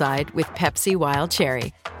wild side with Pepsi Wild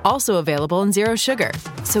Cherry. Also available in Zero Sugar.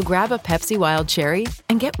 So grab a Pepsi Wild Cherry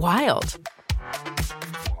and get wild.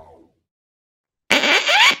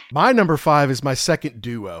 My number 5 is my second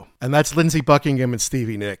duo, and that's Lindsey Buckingham and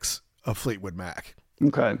Stevie Nicks of Fleetwood Mac.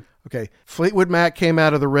 Okay. Fleetwood Mac came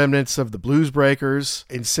out of the remnants of the Blues Breakers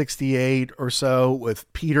in 68 or so,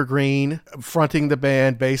 with Peter Green fronting the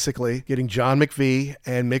band, basically getting John McVie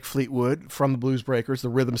and Mick Fleetwood from the Blues Breakers, the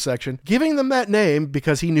rhythm section, giving them that name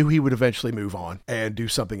because he knew he would eventually move on and do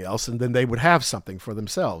something else, and then they would have something for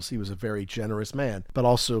themselves. He was a very generous man, but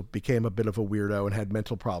also became a bit of a weirdo and had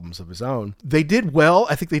mental problems of his own. They did well.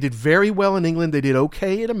 I think they did very well in England. They did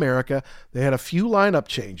okay in America. They had a few lineup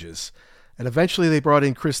changes. And eventually they brought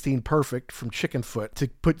in Christine Perfect from Chickenfoot to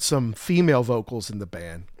put some female vocals in the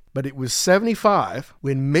band. But it was 75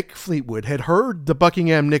 when Mick Fleetwood had heard the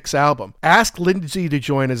Buckingham Nicks album, asked Lindsey to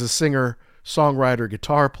join as a singer, songwriter,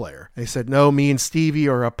 guitar player. And he said, no, me and Stevie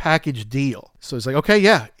are a package deal. So he's like, okay,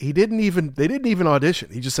 yeah. They didn't even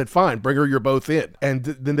audition. He just said, fine, bring her, you're both in. And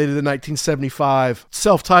then they did the 1975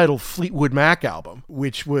 self-titled Fleetwood Mac album,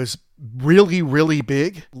 which was really, really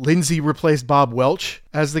big. Lindsey replaced Bob Welch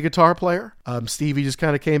as the guitar player. Stevie just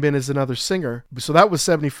kind of came in as another singer. So that was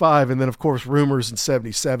 75. And then, of course, Rumors in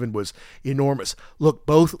 77 was enormous. Look,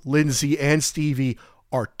 both Lindsey and Stevie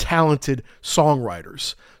are talented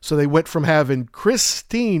songwriters. So they went from having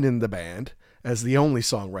Christine in the band as the only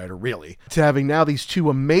songwriter, really, to having now these two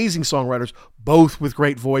amazing songwriters, both with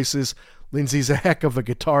great voices. Lindsey's a heck of a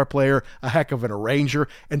guitar player, a heck of an arranger,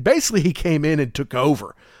 and basically he came in and took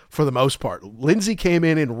over for the most part. Lindsey came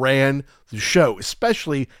in and ran the show,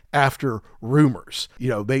 especially after Rumors. You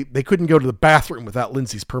know, they couldn't go to the bathroom without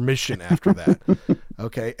Lindsey's permission after that.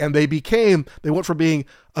 Okay. And they went from being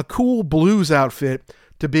a cool blues outfit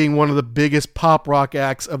to being one of the biggest pop rock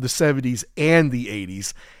acts of the 70s and the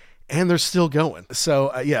 80s. And they're still going.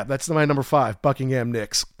 So, yeah, that's my number 5, Buckingham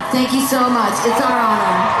Nicks. Thank you so much. It's our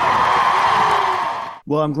honor.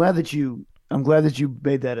 Well, I'm glad that you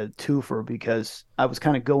made that a twofer, because I was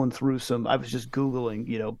kind of going through I was just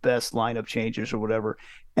Googling, best lineup changes or whatever.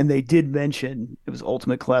 And they did mention, it was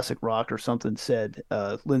Ultimate Classic Rock or something, said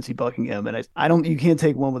Lindsey Buckingham. And you can't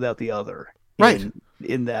take one without the other. Right.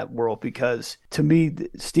 In that world, because to me,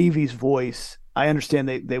 Stevie's voice, I understand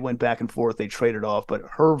they went back and forth, they traded off, but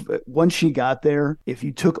once she got there, if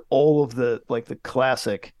you took all of the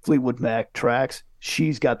classic Fleetwood Mac tracks,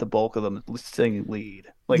 she's got the bulk of them singing lead.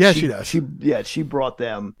 She does. She brought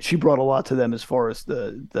a lot to them as far as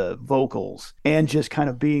the vocals, and just kind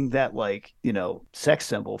of being that sex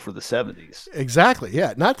symbol for the 70s. Exactly.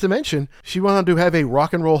 Yeah. Not to mention, she went on to have a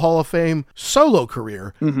Rock and Roll Hall of Fame solo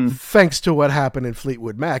career, thanks to what happened in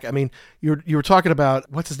Fleetwood Mac. I mean, you were talking about,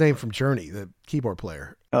 what's his name from Journey, the keyboard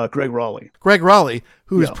player? Greg Raleigh. Greg Raleigh,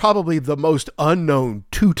 who is probably the most unknown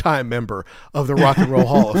 2-time member of the Rock and Roll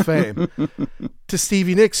Hall of Fame, to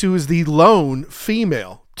Stevie Nicks, who is the lone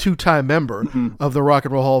female 2-time member of the Rock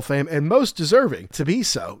and Roll Hall of Fame, and most deserving to be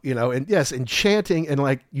so, and yes, enchanting, and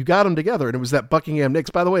you got them together, and it was that Buckingham Nicks.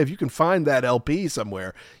 By the way, if you can find that LP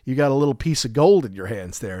somewhere, you got a little piece of gold in your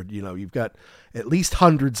hands there. You've got at least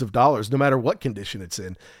hundreds of dollars, no matter what condition it's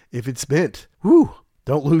in. If it's mint,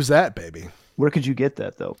 don't lose that, baby. Where could you get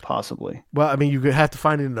that, though, possibly? Well, I mean, you could have to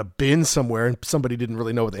find it in a bin somewhere, and somebody didn't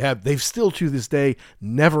really know what they had. They've still, to this day,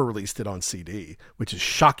 never released it on CD, which is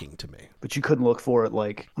shocking to me. But you couldn't look for it,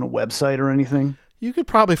 on a website or anything? You could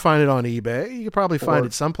probably find it on eBay. You could probably find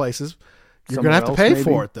it some places. You're going to have to pay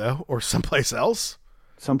for it, though, or someplace else.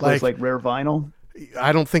 Someplace like Rare Vinyl?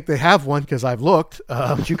 I don't think they have one, because I've looked.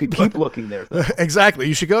 But you could keep looking there, though. Exactly.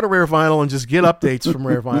 You should go to Rare Vinyl and just get updates from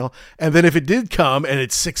Rare Vinyl. And then if it did come and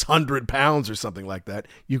it's 600 pounds or something like that,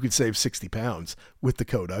 you could save 60 pounds with the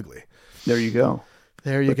code UGLY. There you go.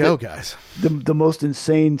 There you go, guys. The most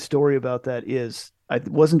insane story about that is,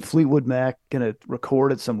 wasn't Fleetwood Mac going to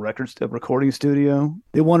record at some recording studio?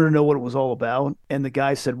 They wanted to know what it was all about. And the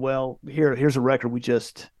guy said, well, here's a record we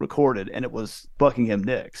just recorded. And it was Buckingham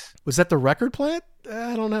Nicks. Was that the record plant?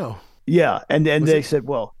 I don't know. Yeah. And they said,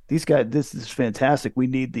 well, these guys, this is fantastic. We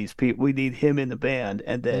need these people. We need him in the band.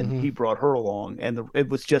 And then he brought her along, and it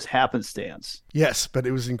was just happenstance. Yes, but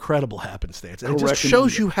it was incredible happenstance. And it just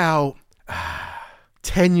shows you how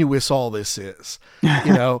tenuous all this is,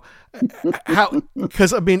 because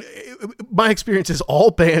I mean, my experience is all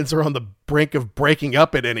bands are on the brink of breaking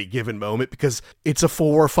up at any given moment, because it's a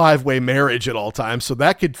 4 or 5-way marriage at all times. So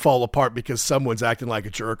that could fall apart because someone's acting like a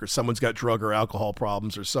jerk, or someone's got drug or alcohol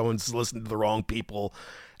problems, or someone's listening to the wrong people.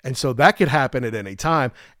 And so that could happen at any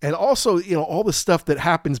time. And also, all the stuff that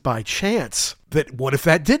happens by chance, that what if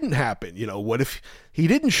that didn't happen? What if he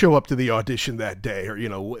didn't show up to the audition that day? Or,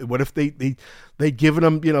 what if they'd given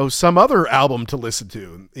him, some other album to listen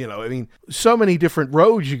to? I mean, so many different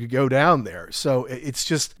roads you could go down there. So it's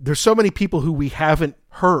just, there's so many people who we haven't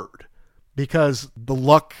heard because the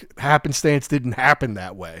luck happenstance didn't happen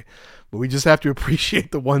that way. But we just have to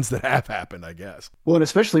appreciate the ones that have happened, I guess. Well, and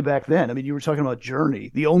especially back then. I mean, you were talking about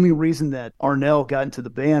Journey. The only reason that Arnell got into the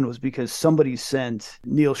band was because somebody sent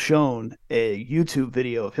Neil Schon a YouTube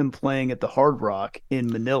video of him playing at the Hard Rock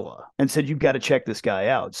in Manila and said, you've got to check this guy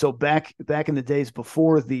out. So back in the days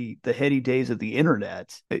before the heady days of the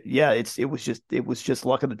internet, it was just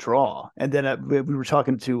luck of the draw. And then we were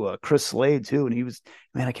talking to Chris Slade too, and he was,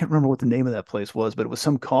 man, I can't remember what the name of that place was, but it was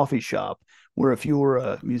some coffee shop where if you were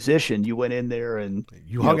a musician, you went in there and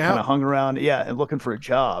you hung out, kind of hung around, and looking for a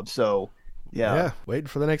job. So, waiting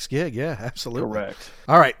for the next gig. Yeah, absolutely. Correct.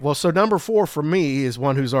 All right. Well, so number 4 for me is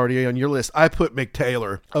one who's already on your list. I put Mick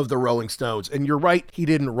Taylor of the Rolling Stones, and you're right. He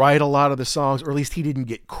didn't write a lot of the songs, or at least he didn't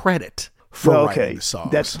get credit for writing the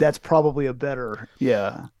songs. That's probably a better,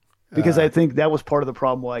 because I think that was part of the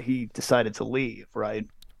problem why he decided to leave, right?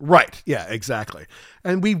 Right. Yeah, exactly.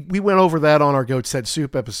 And we went over that on our Goat's Head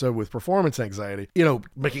Soup episode with performance anxiety. You know,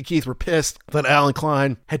 Mick and Keith were pissed that Alan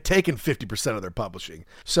Klein had taken 50% of their publishing.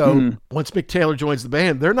 So once Mick Taylor joins the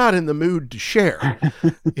band, they're not in the mood to share.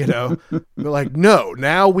 You know, they're like, no,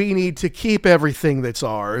 now we need to keep everything that's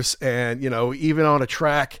ours. And, you know, even on a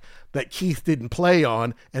track that Keith didn't play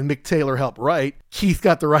on and Mick Taylor helped write, Keith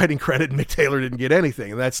got the writing credit and Mick Taylor didn't get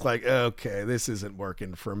anything. And that's like, okay, this isn't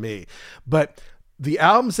working for me. But the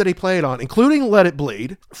albums that he played on, including Let It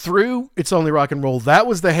Bleed, through It's Only Rock and Roll, that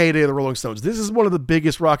was the heyday of the Rolling Stones. This is one of the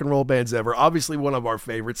biggest rock and roll bands ever. Obviously one of our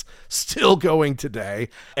favorites, still going today.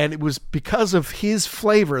 And it was because of his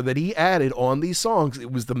flavor that he added on these songs.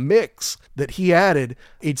 It was the mix that he added.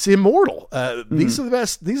 It's immortal. These are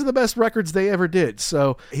the best records they ever did.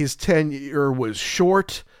 So his tenure was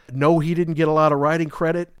short. No, he didn't get a lot of writing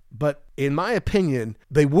credit. But in my opinion,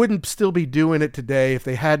 they wouldn't still be doing it today if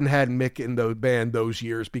they hadn't had Mick in the band those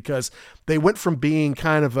years, because they went from being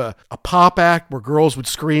kind of a pop act where girls would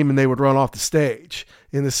scream and they would run off the stage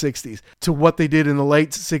in the 60s to what they did in the late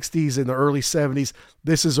 60s and the early 70s.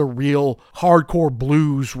 This is a real hardcore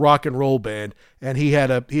blues rock and roll band, and he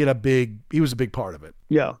was a big part of it.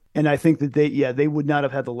 Yeah. And I think that they would not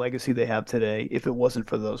have had the legacy they have today if it wasn't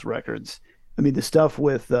for those records. I mean, the stuff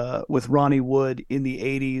with Ronnie Wood in the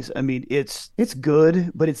 80s, I mean, it's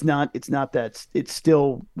good, but it's not that, it's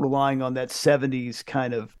still relying on that 70s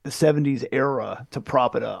kind of the 70s era to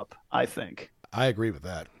prop it up, I think. I agree with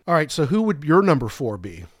that. All right. So who would your number 4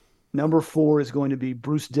 be? Number 4 is going to be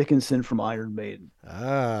Bruce Dickinson from Iron Maiden.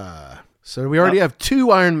 So we already have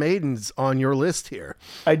 2 Iron Maidens on your list here.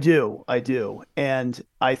 I do. And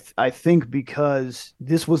I think because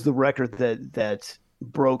this was the record that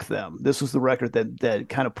broke them. This was the record that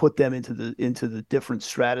kind of put them into the different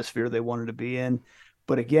stratosphere they wanted to be in.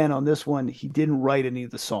 But again, on this one, he didn't write any of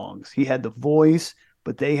the songs. He had the voice,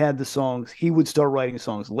 but they had the songs. He would start writing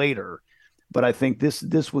songs later. But I think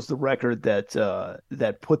this was the record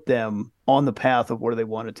that put them on the path of where they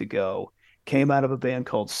wanted to go. Came out of a band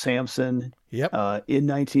called Samson. Yep. He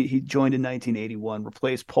joined in 1981,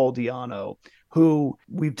 replaced Paul Di'Anno, who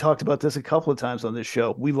we've talked about this a couple of times on this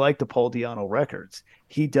show. We like the Paul Di'Anno records.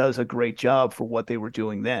 He does a great job for what they were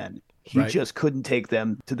doing then. He just couldn't take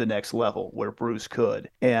them to the next level where Bruce could.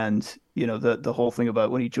 And, you know, the whole thing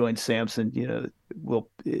about when he joined Samson, you know,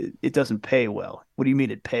 it doesn't pay well. What do you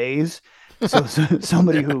mean it pays? So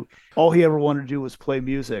somebody who all he ever wanted to do was play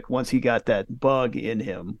music once he got that bug in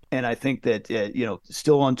him. And I think that, you know,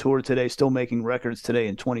 still on tour today, still making records today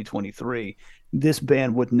in 2023, this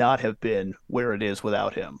band would not have been where it is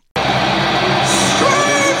without him.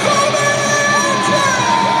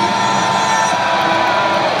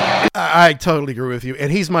 I totally agree with you.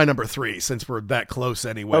 And he's my number 3 since we're that close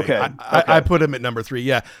anyway. Okay. I put him at number 3.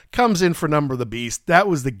 Yeah. Comes in for Number of the Beast. That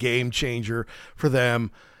was the game changer for them.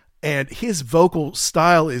 And his vocal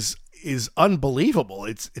style is unbelievable.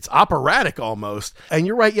 It's operatic almost. And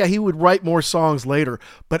you're right. Yeah, he would write more songs later,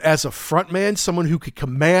 but as a frontman, someone who could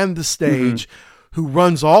command the stage, who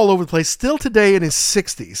runs all over the place, still today in his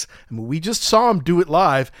 60s. I mean, we just saw him do it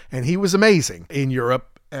live, and he was amazing in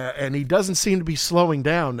Europe, and he doesn't seem to be slowing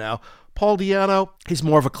down now. Paul Di'Anno, he's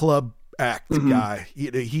more of a club act guy.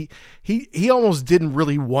 He almost didn't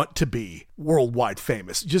really want to be worldwide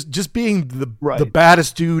famous. Just being the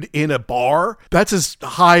baddest dude in a bar, that's as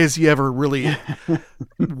high as he ever really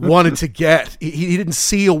wanted to get. He didn't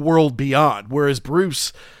see a world beyond, whereas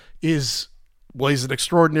Bruce he's an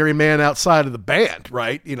extraordinary man outside of the band,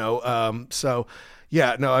 right? You know, so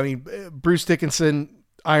yeah, no, I mean, Bruce Dickinson,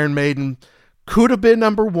 Iron Maiden, could have been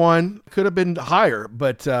number 1, could have been higher,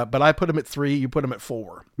 but I put him at 3. You put him at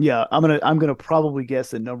 4. Yeah, I'm gonna probably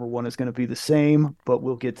guess that number 1 is gonna be the same, but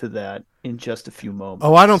we'll get to that in just a few moments.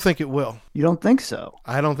 Oh, I don't think it will. You don't think so?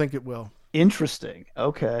 I don't think it will. Interesting.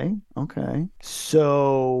 Okay.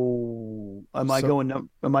 So you're going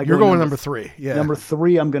number 3? Yeah. Number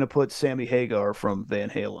 3, I'm going to put Sammy Hagar from Van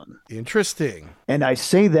Halen. Interesting. And I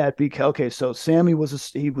say that because so Sammy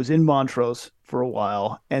was in Montrose for a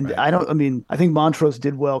while, and I think Montrose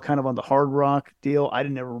did well kind of on the hard rock deal. I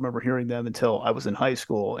didn't ever remember hearing them until I was in high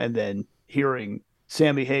school, and then hearing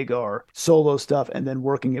Sammy Hagar solo stuff and then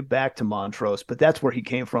working it back to Montrose. But that's where he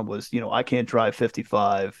came from, was, you know, I Can't Drive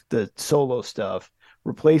 55, the solo stuff.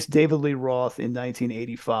 Replaced David Lee Roth in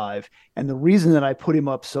 1985. And the reason that I put him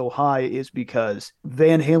up so high is because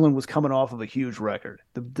Van Halen was coming off of a huge record,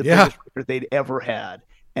 the biggest record they'd ever had.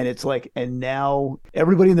 And it's like, and now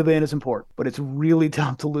everybody in the band is important, but it's really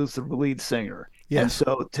tough to lose the lead singer. Yes. And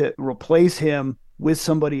so to replace him with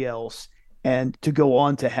somebody else and to go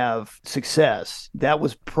on to have success, that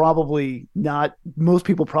was probably not, most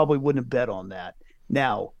people probably wouldn't have bet on that.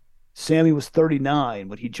 Now, Sammy was 39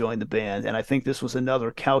 when he joined the band, and I think this was another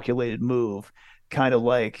calculated move, kind of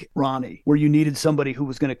like Ronnie, where you needed somebody who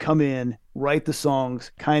was going to come in, write the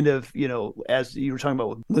songs, kind of, as you were talking about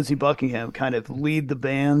with Lindsey Buckingham, kind of lead the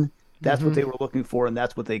band. That's what they were looking for, and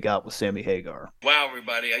that's what they got with Sammy Hagar. Wow,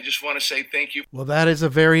 everybody. I just want to say thank you. Well, that is a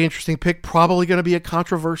very interesting pick. Probably going to be a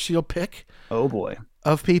controversial pick. Oh, boy.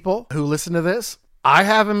 Of people who listen to this. I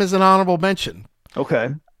have him as an honorable mention. Okay.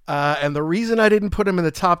 And the reason I didn't put him in the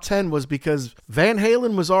top 10 was because Van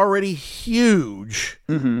Halen was already huge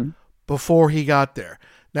before he got there.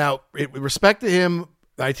 Now, with respect to him,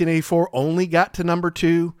 1984 only got to number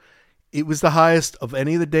 2. It was the highest of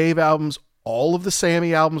any of the Dave albums. All of the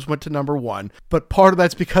Sammy albums went to number 1, but part of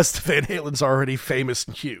that's because Van Halen's already famous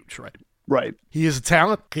and huge, right? Right. He is a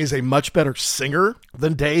talent. He's a much better singer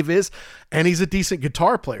than Dave is, and he's a decent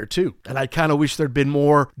guitar player too. And I kind of wish there'd been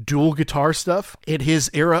more dual guitar stuff in his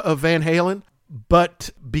era of Van Halen. But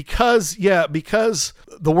because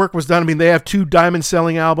the work was done, I mean, they have 2 diamond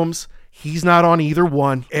selling albums. He's not on either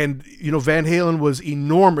one. And, Van Halen was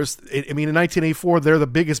enormous. I mean, in 1984, they're the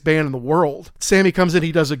biggest band in the world. Sammy comes in,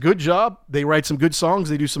 he does a good job. They write some good songs.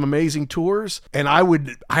 They do some amazing tours. And I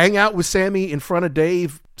would hang out with Sammy in front of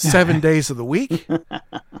Dave 7 days of the week.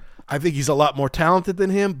 I think he's a lot more talented than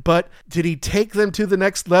him. But did he take them to the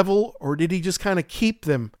next level, or did he just kind of keep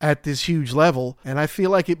them at this huge level? And I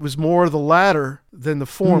feel like it was more the latter than the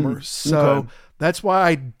former. So that's why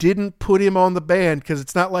I didn't put him on the band, because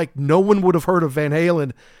it's not like no one would have heard of Van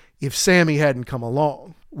Halen if Sammy hadn't come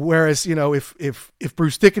along. Whereas, if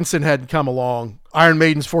Bruce Dickinson hadn't come along, Iron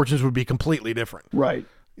Maiden's fortunes would be completely different. Right.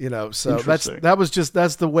 So that's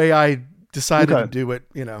the way I decided to do it,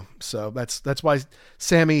 so that's why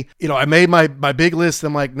Sammy, I made my big list.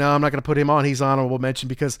 I'm like, no, I'm not going to put him on. He's honorable mention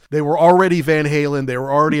because they were already Van Halen. They were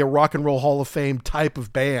already a rock and roll Hall of Fame type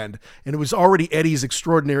of band. And it was already Eddie's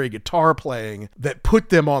extraordinary guitar playing that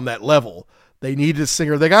put them on that level. They needed a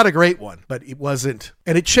singer. They got a great one, but it wasn't,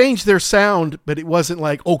 and it changed their sound, but it wasn't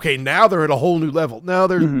like, okay, now they're at a whole new level. No,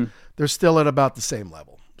 they're still at about the same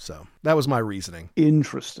level. So that was my reasoning.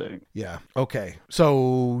 Interesting. Yeah. Okay.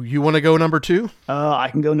 So you want to go number 2? I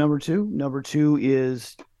can go number 2. Number 2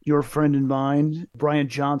 is your friend and mine, Brian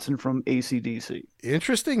Johnson from AC/DC.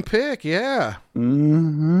 Interesting pick. Yeah.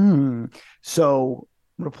 So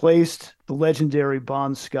replaced the legendary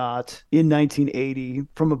Bon Scott in 1980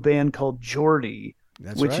 from a band called Geordie,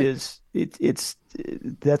 which is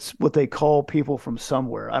that's what they call people from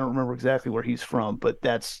somewhere. I don't remember exactly where he's from, but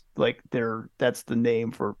that's the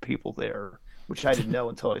name for people there, which I didn't know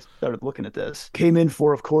until I started looking at this. Came in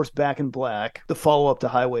for, of course, Back in Black, the follow-up to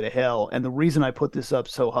Highway to Hell. And the reason I put this up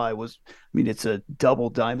so high was, it's a double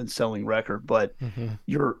diamond selling record, but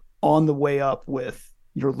you're on the way up with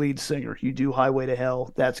your lead singer. You do Highway to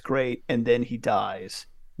Hell, that's great, and then he dies.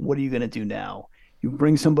 What are you going to do now? You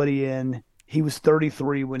bring somebody in. He was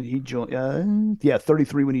 33 when he joined.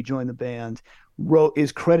 33 when he joined the band.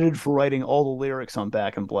 Is credited for writing all the lyrics on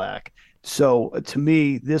Back in Black. So to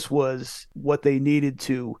me, this was what they needed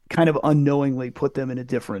to kind of unknowingly put them in a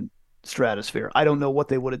different stratosphere. I don't know what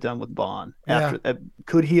they would have done with Bon after.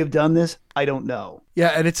 Could he have done this? I don't know.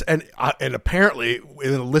 Yeah, and apparently,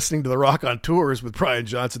 in listening to the Rock on Tours with Brian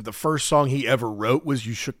Johnson, the first song he ever wrote was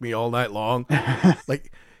 "You Shook Me All Night Long."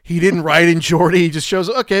 He didn't write in Geordie. He just shows,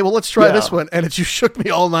 okay, well, let's try this one. And it's "You Shook Me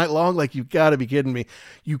All Night Long." Like, you've got to be kidding me.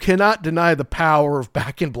 You cannot deny the power of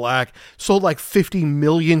Back in Black. Sold like 50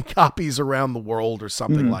 million copies around the world or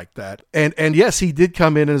something like that. And yes, he did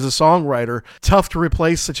come in as a songwriter. Tough to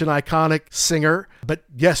replace such an iconic singer. But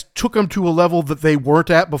yes, took them to a level that they weren't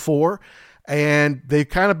at before. And they've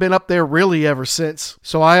kind of been up there really ever since.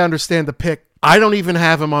 So I understand the pick. I don't even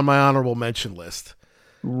have him on my honorable mention list.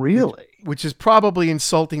 Really? Which is probably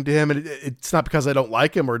insulting to him, and it's not because I don't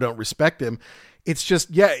like him or don't respect him. It's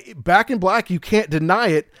just, Back in Black, you can't deny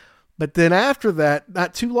it. But then after that,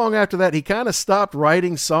 not too long after that, he kind of stopped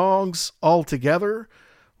writing songs altogether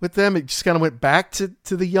with them. It just kind of went back to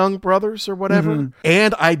the Young Brothers or whatever.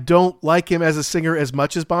 And I don't like him as a singer as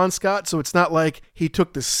much as Bon Scott, so it's not like he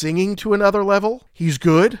took the singing to another level. He's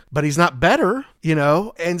good, but he's not better,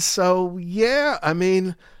 And so,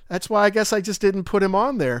 that's why I guess I just didn't put him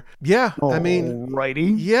on there. Yeah, righty.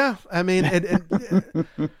 Yeah, I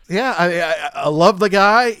love the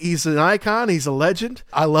guy. He's an icon. He's a legend.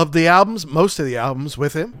 I love the albums, most of the albums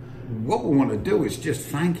with him. what we want to do is just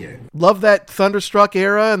thank you. Love that Thunderstruck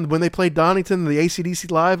era, and when they played Donington, the AC/DC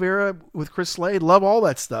Live era with Chris Slade. Love all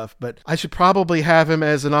that stuff, but I should probably have him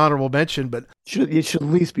as an honorable mention. But it should at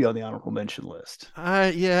least be on the honorable mention list.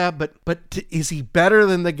 Yeah, but is he better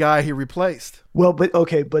than the guy he replaced? Well,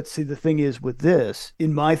 but see, the thing is with this,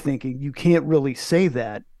 in my thinking, you can't really say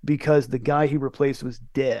that because the guy he replaced was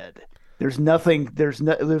dead. There's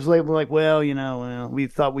like, well, we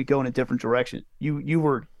thought we'd go in a different direction. You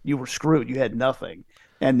were screwed. You had nothing.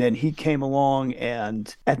 And then he came along,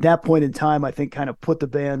 and at that point in time, I think kind of put the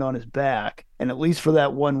band on his back, and at least for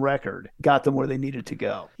that one record, got them where they needed to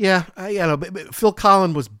go. Yeah, Phil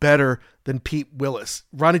Collin was better than Pete Willis.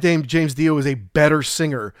 Ronnie James Dio was a better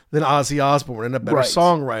singer than Ozzy Osbourne and a better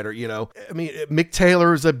songwriter. I mean, Mick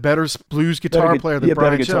Taylor is a better blues guitar player than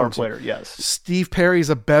Brian Jones. Yes. Steve Perry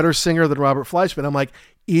is a better singer than Robert Fleischman. I'm like,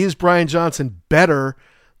 is Brian Johnson better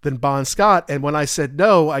than Bon Scott? And when I said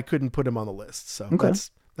no, I couldn't put him on the list. So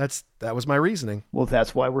that was my reasoning. Well,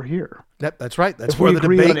 that's why we're here. That's right. That's where the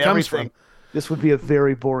debate comes from. This would be a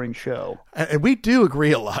very boring show. And we do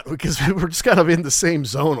agree a lot because we're just kind of in the same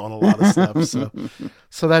zone on a lot of stuff.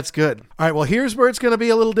 So that's good. All right. Well, here's where it's going to be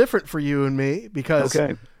a little different for you and me because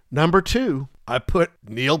number 2, I put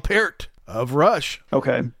Neil Peart of Rush.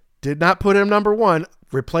 Okay. Did not put him number 1.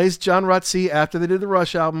 Replaced John Rutsey after they did the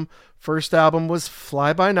Rush album. First album was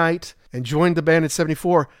Fly By Night and joined the band in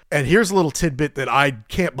 1974. And here's a little tidbit that I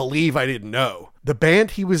can't believe I didn't know. The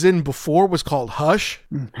band he was in before was called Hush.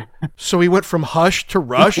 So he went from Hush to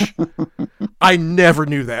Rush. I never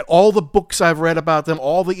knew that. All the books I've read about them,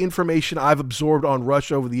 all the information I've absorbed on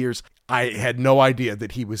Rush over the years, I had no idea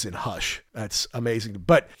that he was in Hush. That's amazing.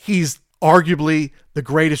 But he's arguably the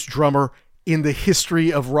greatest drummer in the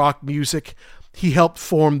history of rock music. He helped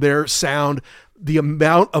form their sound. The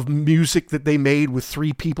amount of music that they made with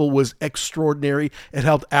 3 people was extraordinary. It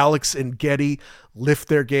helped Alex and Geddy lift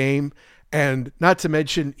their game. And not to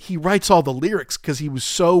mention, he writes all the lyrics because he was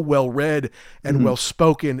so well-read and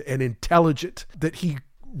well-spoken and intelligent that he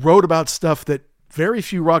wrote about stuff that very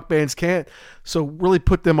few rock bands can't. So really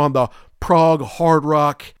put them on the prog, hard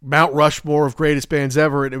rock, Mount Rushmore of greatest bands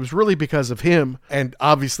ever. And it was really because of him. And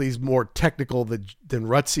obviously he's more technical than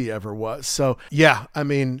Rutsey ever was. So yeah, I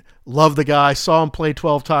mean, love the guy. Saw him play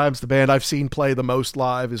 12 times. The band I've seen play the most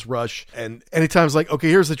live is Rush. And anytime it's like, okay,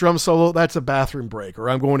 here's the drum solo. That's a bathroom break, or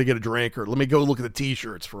I'm going to get a drink, or let me go look at the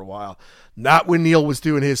t-shirts for a while. Not when Neil was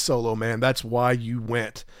doing his solo, man. That's why you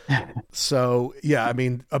went. So yeah, I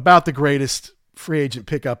mean, about the greatest free agent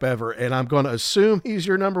pickup ever, and I'm going to assume he's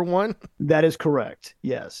your number 1. That is correct.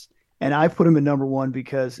 Yes. And I put him in number 1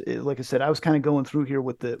 because, like I said, I was kind of going through here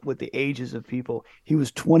with the ages of people. He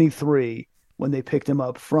was 23 when they picked him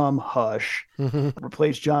up from Hush,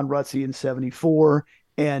 replaced John Rutsey in 1974,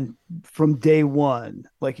 and from day one,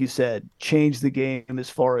 like you said, changed the game as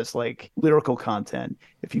far as like lyrical content.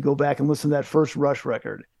 If you go back and listen to that first Rush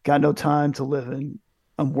record, Got No Time to Live In,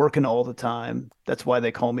 I'm working all the time. That's why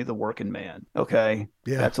they call me the working man. Okay.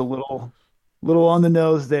 Yeah. That's a little on the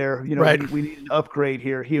nose there. You know, right. we need an upgrade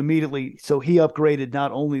here. He upgraded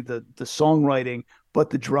not only the songwriting,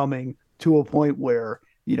 but the drumming to a point where,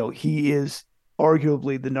 you know, he is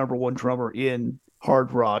arguably the number 1 drummer in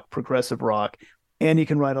hard rock, progressive rock, and he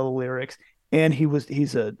can write all the lyrics. And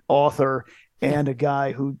he's an author and a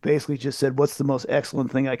guy who basically just said, what's the most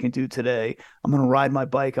excellent thing I can do today? I'm going to ride my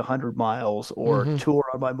bike 100 miles or tour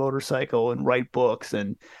on my motorcycle and write books.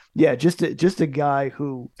 And yeah, just a guy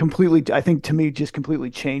who completely, I think to me, just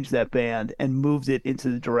completely changed that band and moved it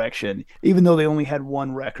into the direction. Even though they only had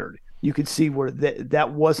 1 record, you could see where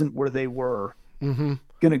that wasn't where they were going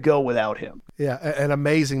to go without him. Yeah, an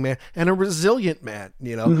amazing man and a resilient man,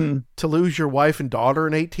 you know, to lose your wife and daughter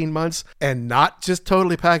in 18 months and not just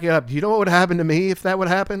totally pack it up. Do you know what would happen to me if that would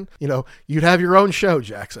happen? You know, you'd have your own show,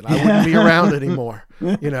 Jackson. I wouldn't be around anymore,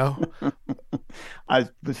 you know. I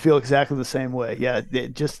would feel exactly the same way. Yeah,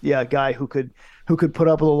 a guy who could put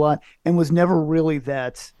up with a lot and was never really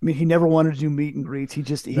that. I mean, he never wanted to do meet and greets. He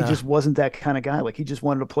just wasn't that kind of guy. Like, he just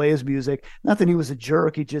wanted to play his music. Not that he was a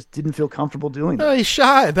jerk. He just didn't feel comfortable doing that. No, he's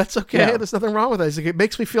shy. That's okay. Yeah. There's nothing wrong with that. He's like, it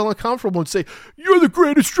makes me feel uncomfortable and say, you're the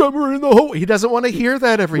greatest drummer in the whole. He doesn't want to hear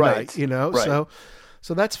that every night, you know? Right.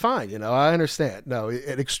 So that's fine. You know, I understand. No,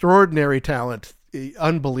 an extraordinary talent.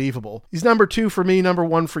 Unbelievable. He's number 2 for me, number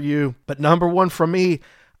 1 for you, but number 1 for me,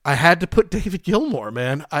 I had to put David Gilmour,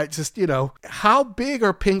 man. I just, you know, how big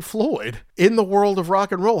are Pink Floyd in the world of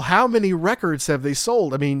rock and roll? How many records have they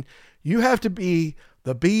sold? I mean, you have to be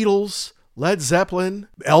the Beatles, Led Zeppelin,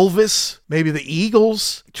 Elvis, maybe the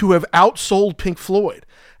Eagles to have outsold Pink Floyd.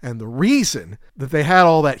 And the reason that they had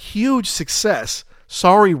all that huge success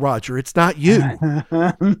Sorry, Roger, it's not you.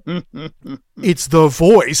 It's the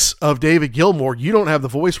voice of David Gilmour. You don't have the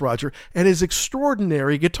voice, Roger, and his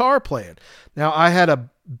extraordinary guitar playing. Now, I had a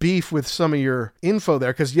beef with some of your info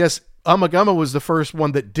there because, yes, Ummagumma was the first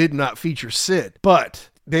one that did not feature Sid, but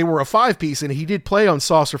they were a 5-piece, and he did play on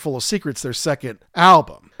Saucer Full of Secrets, their second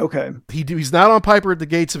album. Okay. He's not on Piper at the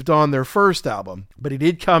Gates of Dawn, their first album, but he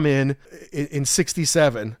did come in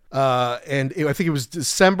 67. And I think it was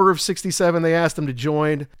December of 67 they asked him to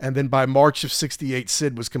join. And then by March of 68,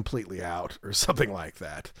 Sid was completely out or something like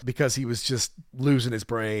that because he was just losing his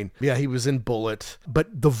brain. Yeah, he was in Bullet.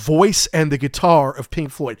 But the voice and the guitar of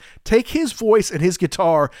Pink Floyd, take his voice and his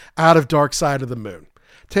guitar out of Dark Side of the Moon.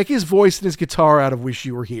 Take his voice and his guitar out of Wish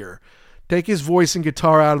You Were Here. Take his voice and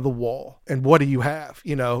guitar out of The Wall. And what do you have?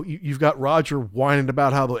 You know, you've got Roger whining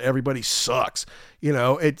about how everybody sucks. You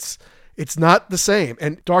know, it's not the same.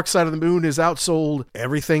 And Dark Side of the Moon has outsold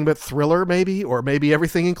everything but Thriller, maybe, or maybe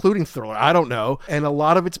everything including Thriller. I don't know. And a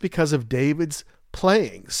lot of it's because of David's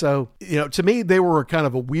playing. So, you know, to me, they were kind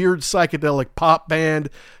of a weird psychedelic pop band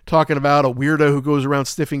talking about a weirdo who goes around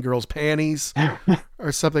sniffing girls' panties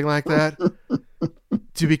or something like that.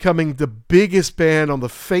 To becoming the biggest band on the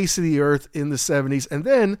face of the earth in the 70s. And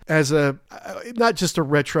then as not just a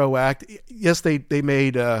retro act, yes, they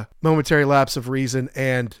made Momentary Lapse of Reason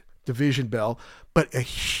and Division Bell, but a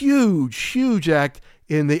huge act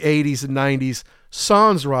in the 80s and 90s.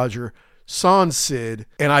 Sans Roger, sans Sid.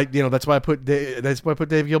 And that's why I put Dave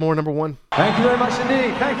Gilmour number 1. Thank you very much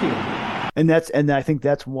indeed. Thank you. And I think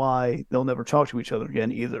that's why they'll never talk to each other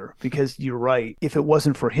again either, because you're right. If it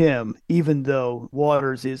wasn't for him, even though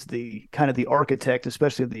Waters is the kind of the architect,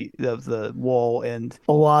 especially of the Wall and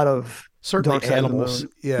a lot of certainly Dark Side Animals,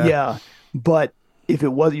 of the Moon. Yeah. But if it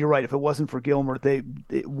was, you're right. If it wasn't for Gilmour,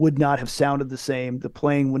 it would not have sounded the same. The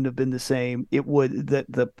playing wouldn't have been the same.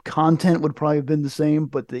 The content would probably have been the same,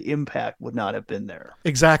 but the impact would not have been there.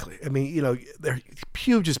 Exactly. I mean, you know, they're the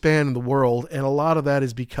hugest band in the world, and a lot of that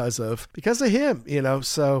is because of him. You know,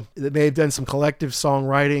 so they may have done some collective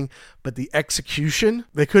songwriting, but the execution,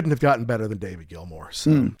 they couldn't have gotten better than David Gilmour.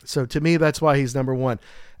 So to me, that's why he's number 1.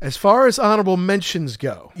 As far as honorable mentions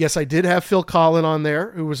go, yes, I did have Phil Collen on there,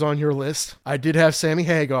 who was on your list. I did have Sammy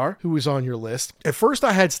Hagar, who was on your list. At first,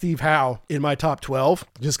 I had Steve Howe in my top 12,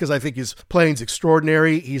 just because I think his playing's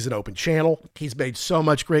extraordinary. He's an open channel. He's made so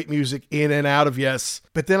much great music in and out of Yes.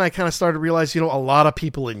 But then I kind of started to realize, you know, a lot of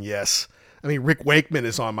people in Yes. I mean, Rick Wakeman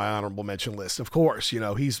is on my honorable mention list. Of course, you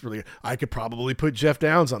know, I could probably put Jeff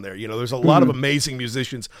Downs on there. You know, there's a lot of amazing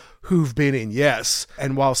musicians who've been in Yes.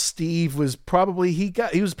 And while Steve was probably, he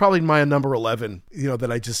was probably my number 11, you know,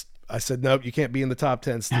 that I said, nope, you can't be in the top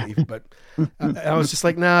 10, Steve. But I was just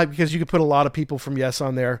like, nah, because you could put a lot of people from Yes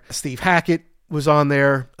on there. Steve Hackett was on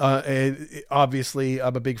there. And obviously,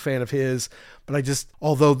 I'm a big fan of his. But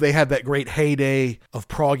although they had that great heyday of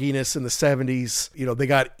progginess in the 70s, you know, they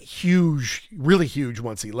got huge, really huge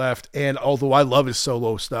once he left. And although I love his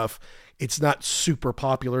solo stuff, it's not super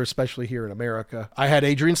popular, especially here in America. I had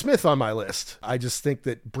Adrian Smith on my list. I just think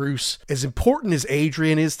that Bruce, as important as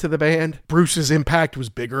Adrian is to the band, Bruce's impact was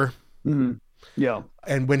bigger. Mm-hmm. Yeah.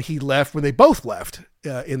 And when they both left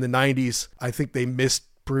in the 90s, I think they missed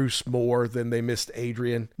Bruce more than they missed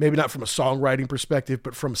Adrian. Maybe not from a songwriting perspective,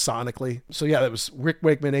 but from sonically. So yeah, that was Rick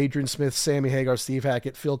Wakeman, Adrian Smith, Sammy Hagar, Steve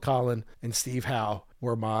Hackett, Phil Collen, and Steve Howe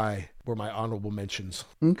were my honorable mentions.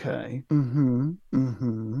 Okay.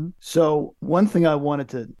 So one thing I wanted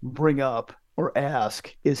to bring up or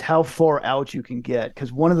ask is how far out you can get,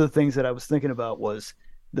 because one of the things that I was thinking about was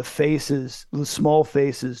the faces, the small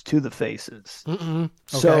faces to the faces. Okay.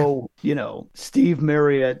 So, you know, Steve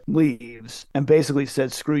Marriott leaves and basically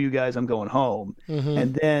said, screw you guys, I'm going home.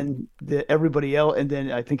 And then everybody else, and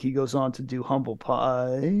then I think he goes on to do Humble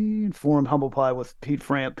Pie, form Humble Pie with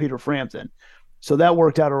Peter Frampton. So that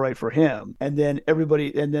worked out all right for him. And then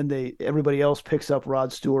everybody else picks up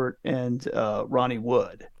Rod Stewart and Ronnie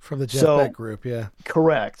Wood. From the Jeff Beck group, yeah.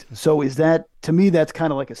 Correct. So is that, to me, that's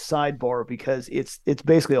kind of like a sidebar because it's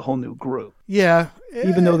basically a whole new group. Yeah.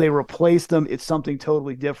 Even though they replaced them, it's something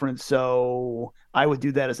totally different. So I would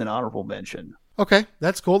do that as an honorable mention. Okay,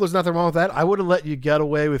 that's cool. There's nothing wrong with that. I would have let you get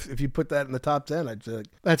away with if you put that in the top 10. I'd say,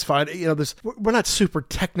 that's fine. You know, we're not super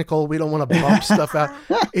technical. We don't want to bump stuff out.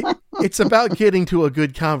 It's about getting to a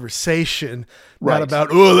good conversation, not about,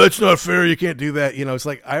 oh, that's not fair. You can't do that. You know, it's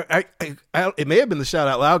like, it may have been the Shout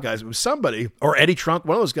Out Loud guys. It was somebody, or Eddie Trunk,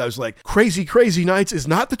 one of those guys was like, Crazy Crazy Nights is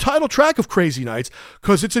not the title track of Crazy Nights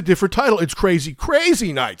because it's a different title. It's Crazy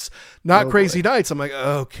Crazy Nights, not Crazy Nights. I'm like,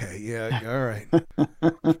 okay, yeah, all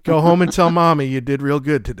right. Go home and tell mommy you did real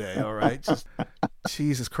good today. All right.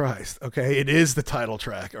 Jesus Christ. Okay. It is the title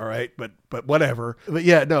track. All right. But whatever. But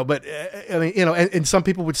yeah, no, but I mean, and some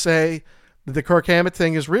people would say that the Kirk Hammett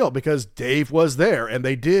thing is real because Dave was there and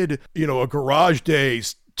they did, a Garage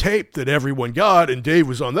Days tape that everyone got and Dave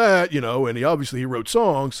was on that, and he wrote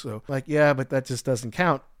songs. So like, yeah, but that just doesn't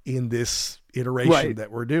count in this iteration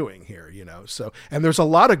that we're doing here, So, and there's a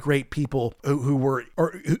lot of great people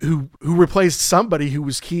who replaced somebody who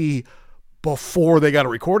was key before they got a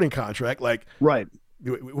recording contract. Like,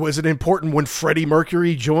 was it important when Freddie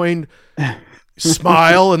Mercury joined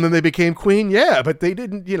Smile and then they became Queen? Yeah, but they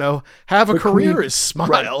didn't, have a career Queen, as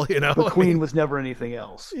Smile, But Queen was never anything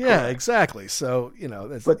else. Yeah, exactly. So,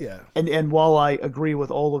 that's, And while I agree with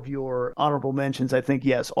all of your honorable mentions, I think,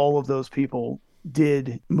 yes, all of those people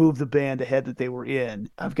did move the band ahead that they were in.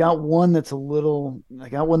 I've got one that's on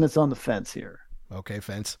the fence here. Okay,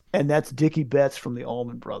 fence. And that's Dickie Betts from the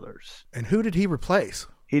Allman Brothers. And who did he replace?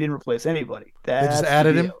 He didn't replace anybody. They just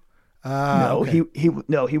added him? No, okay.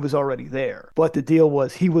 he was already there. But the deal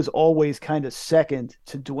was he was always kind of second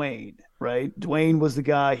to Dwayne, right? Dwayne was the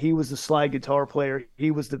guy. He was the slide guitar player. He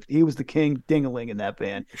was the king ding-a-ling in that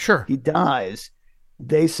band. Sure. He dies.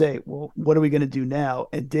 They say, well, what are we going to do now?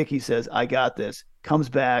 And Dickie says, I got this. Comes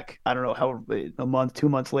back, I don't know how, a month, 2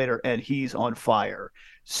 months later, and he's on fire.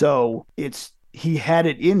 So he had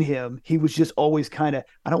it in him. He was just always kind of,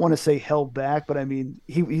 I don't want to say held back, but I mean,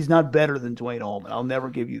 he's not better than Dwayne Allman. I'll never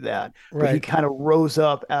give you that. Right. But he kind of rose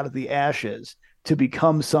up out of the ashes to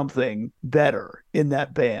become something better in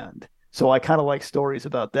that band. So I kind of like stories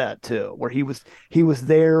about that too, where he was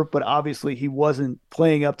there, but obviously he wasn't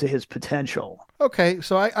playing up to his potential. Okay,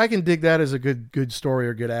 so I can dig that as a good story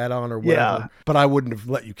or good add-on or whatever, but I wouldn't have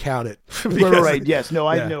let you count it. Right. Yes. No,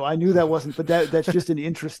 I knew that wasn't, but that's just an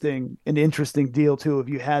interesting deal too. If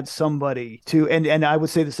you had somebody to, and I would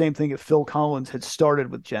say the same thing if Phil Collins had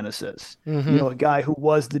started with Genesis, a guy who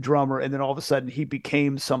was the drummer and then all of a sudden he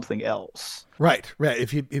became something else. Right.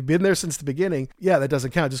 If you've been there since the beginning, that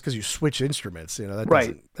doesn't count just because you switch instruments. That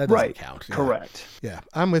doesn't count. Yeah. Correct. Yeah,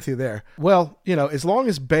 I'm with you there. Well, as long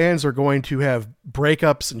as bands are going to have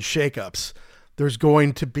breakups and shakeups, there's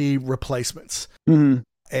going to be replacements. Mm-hmm.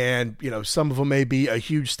 And, some of them may be a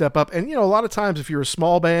huge step up. And, a lot of times if you're a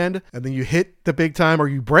small band and then you hit the big time or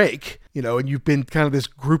you break, and you've been kind of this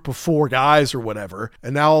group of 4 guys or whatever,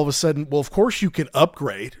 and now all of a sudden, well, of course you can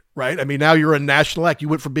upgrade, right? I mean, now you're a national act. You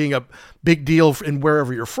went from being a big deal in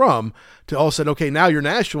wherever you're from to all of a sudden, okay, now you're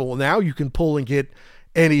national. Well, now you can pull and get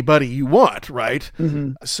anybody you want, right?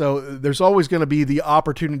 Mm-hmm. So there's always going to be the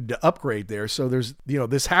opportunity to upgrade there. So there's,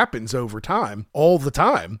 this happens over time, all the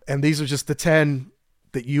time. And these are just the 10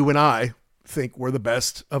 that you and I think were the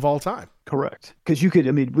best of all time. Correct. Because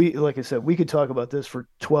like I said, we could talk about this for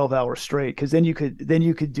 12 hours straight. Because then you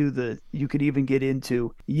could even get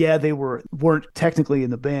into, they weren't technically in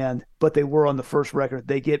the band, but they were on the first record.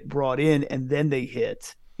 They get brought in and then they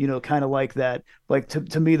hit. Kind of like that. Like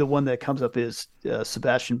to me, the one that comes up is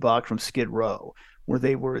Sebastian Bach from Skid Row, where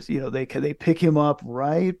they were, they pick him up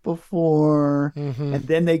right before, and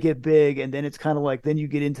then they get big, and then it's kind of like then you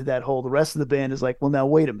get into that whole. The rest of the band is like, well, now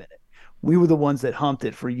wait a minute, we were the ones that humped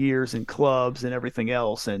it for years in clubs and everything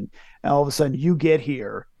else, and all of a sudden you get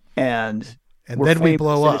here and then we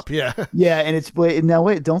blow up. Yeah. And it's now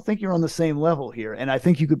wait, don't think you're on the same level here. And I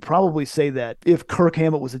think you could probably say that if Kirk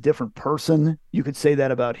Hammett was a different person, you could say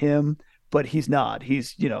that about him, but he's not.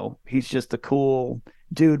 He's just a cool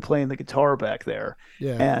dude playing the guitar back there.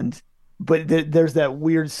 Yeah. But there's that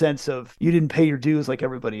weird sense of you didn't pay your dues like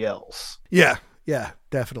everybody else. Yeah,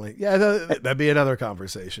 definitely. Yeah, that'd be another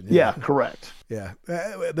conversation. Yeah, correct. Yeah,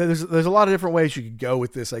 there's a lot of different ways you could go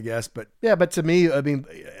with this, I guess. But to me, I mean,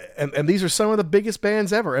 and these are some of the biggest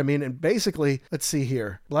bands ever. I mean, and basically, let's see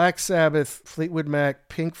here: Black Sabbath, Fleetwood Mac,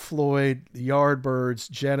 Pink Floyd, the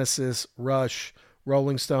Yardbirds, Genesis, Rush,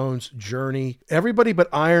 Rolling Stones, Journey. Everybody but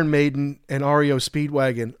Iron Maiden and REO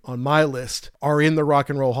Speedwagon on my list are in the Rock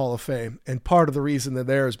and Roll Hall of Fame. And part of the reason they're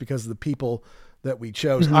there is because of the people that we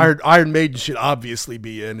chose. Iron Maiden should obviously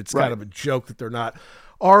be in. It's kind of a joke that they're not.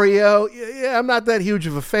 REO, I'm not that huge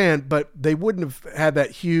of a fan, but they wouldn't have had that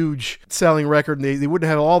huge selling record, and they wouldn't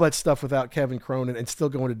have all that stuff without Kevin Cronin, and still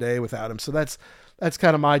going today without him. So that's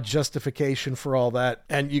kind of my justification for all that.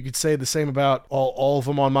 And you could say the same about all of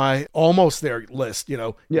them on my almost there list.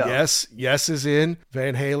 Yes is in.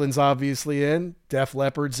 Van Halen's obviously in. Def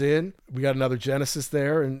Leppard's in. We got another Genesis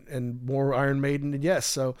there, and more Iron Maiden, and yes.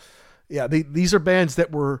 So yeah, these are bands that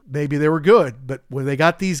maybe they were good, but when they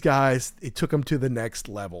got these guys, it took them to the next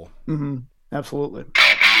level. Mm-hmm. Absolutely.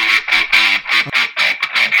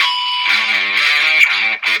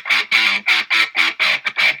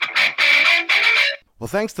 Well,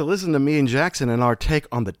 thanks to listening to me and Jackson and our take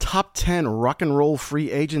on the top 10 rock and roll free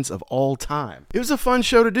agents of all time. It was a fun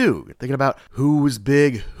show to do, thinking about who was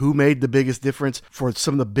big, who made the biggest difference for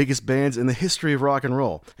some of the biggest bands in the history of rock and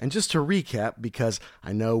roll. And just to recap, because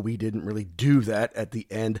I know we didn't really do that at the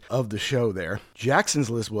end of the show there, Jackson's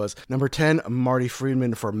list was number 10, Marty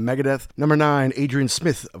Friedman for Megadeth, number 9, Adrian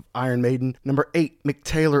Smith of Iron Maiden, number 8, Mick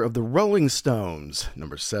Taylor of the Rolling Stones,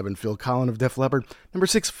 number 7, Phil Collins of Def Leppard, number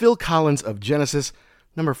 6, Phil Collins of Genesis,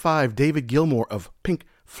 number 5, David Gilmour of Pink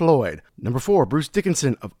Floyd. Number 4, Bruce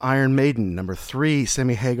Dickinson of Iron Maiden. Number 3,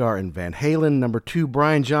 Sammy Hagar and Van Halen. Number 2,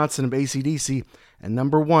 Brian Johnson of AC/DC. And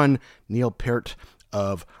number 1, Neil Peart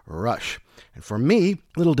of Rush. And for me,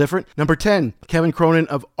 a little different. Number 10, Kevin Cronin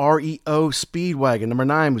of REO Speedwagon. Number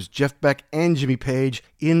 9 was Jeff Beck and Jimmy Page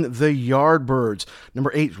in the Yardbirds.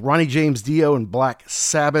 Number 8, Ronnie James Dio and Black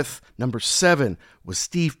Sabbath. Number 7 was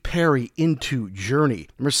Steve Perry into Journey.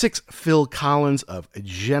 Number 6, Phil Collins of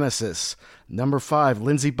Genesis. Number 5,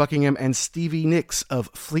 Lindsey Buckingham and Stevie Nicks of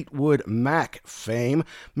Fleetwood Mac fame.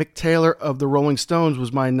 Mick Taylor of the Rolling Stones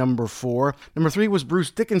was my number 4. Number 3 was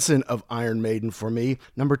Bruce Dickinson of Iron Maiden for me.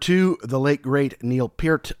 Number 2, the late great Neil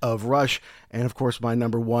Peart of Rush. And of course, my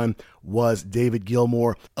number 1 was David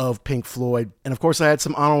Gilmour of Pink Floyd. And of course, I had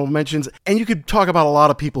some honorable mentions. And you could talk about a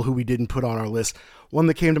lot of people who we didn't put on our list. One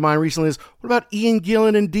that came to mind recently is, what about Ian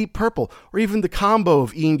Gillan and Deep Purple? Or even the combo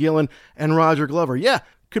of Ian Gillan and Roger Glover? Yeah,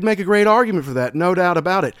 could make a great argument for that, no doubt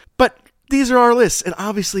about it. But these are our lists, and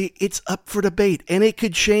obviously it's up for debate, and it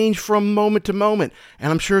could change from moment to moment.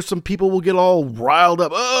 And I'm sure some people will get all riled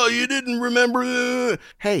up. Oh, you didn't remember.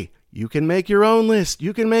 Hey, you can make your own list.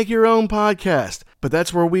 You can make your own podcast. But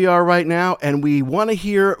that's where we are right now, and we want to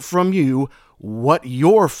hear from you what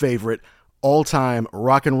your favorite all-time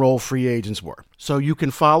rock and roll free agents were. So you can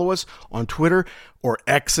follow us on Twitter, or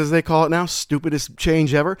X as they call it now, stupidest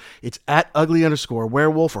change ever. It's at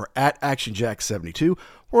 @ugly_werewolf or at ActionJack72.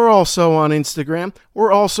 We're also on Instagram.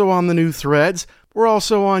 We're also on the new Threads. We're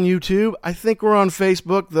also on YouTube. I think we're on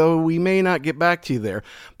Facebook, though we may not get back to you there.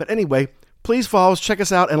 But anyway, please follow us, check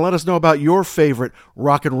us out, and let us know about your favorite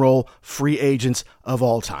rock and roll free agents of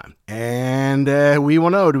all time. And we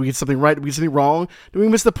want to know, do we get something right? Do we get something wrong? Do we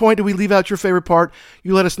miss the point? Do we leave out your favorite part?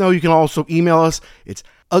 You let us know. You can also email us. It's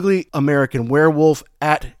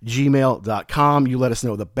uglyamericanwerewolf@gmail.com. You let us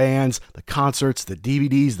know the bands, the concerts, the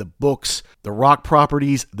DVDs, the books, the rock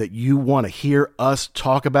properties that you want to hear us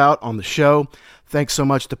talk about on the show. Thanks so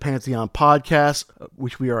much to Pantheon Podcasts,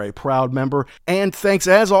 which we are a proud member. And thanks,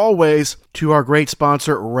 as always, to our great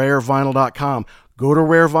sponsor, RareVinyl.com. Go to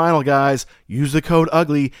Rare Vinyl, guys. Use the code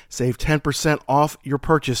UGLY. Save 10% off your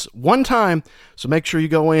purchase one time. So make sure you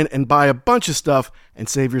go in and buy a bunch of stuff and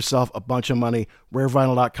save yourself a bunch of money.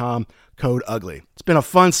 RareVinyl.com, code UGLY. It's been a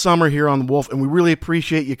fun summer here on The Wolf, and we really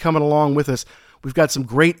appreciate you coming along with us. We've got some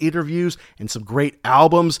great interviews and some great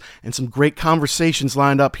albums and some great conversations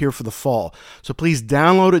lined up here for the fall. So please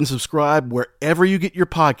download it and subscribe wherever you get your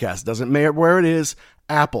podcast. Doesn't matter where it is,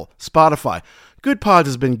 Apple, Spotify. Good Pods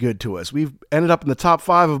has been good to us. We've ended up in the top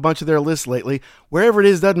 5 of a bunch of their lists lately. Wherever it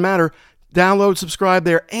is, doesn't matter. Download, subscribe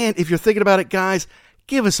there. And if you're thinking about it, guys,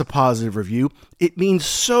 give us a positive review. It means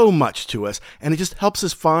so much to us, and it just helps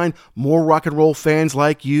us find more rock and roll fans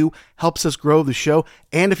like you, helps us grow the show.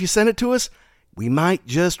 And if you send it to us, we might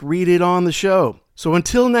just read it on the show. So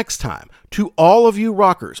until next time, to all of you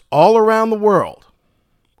rockers all around the world,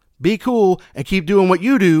 be cool and keep doing what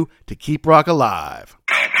you do to keep rock alive.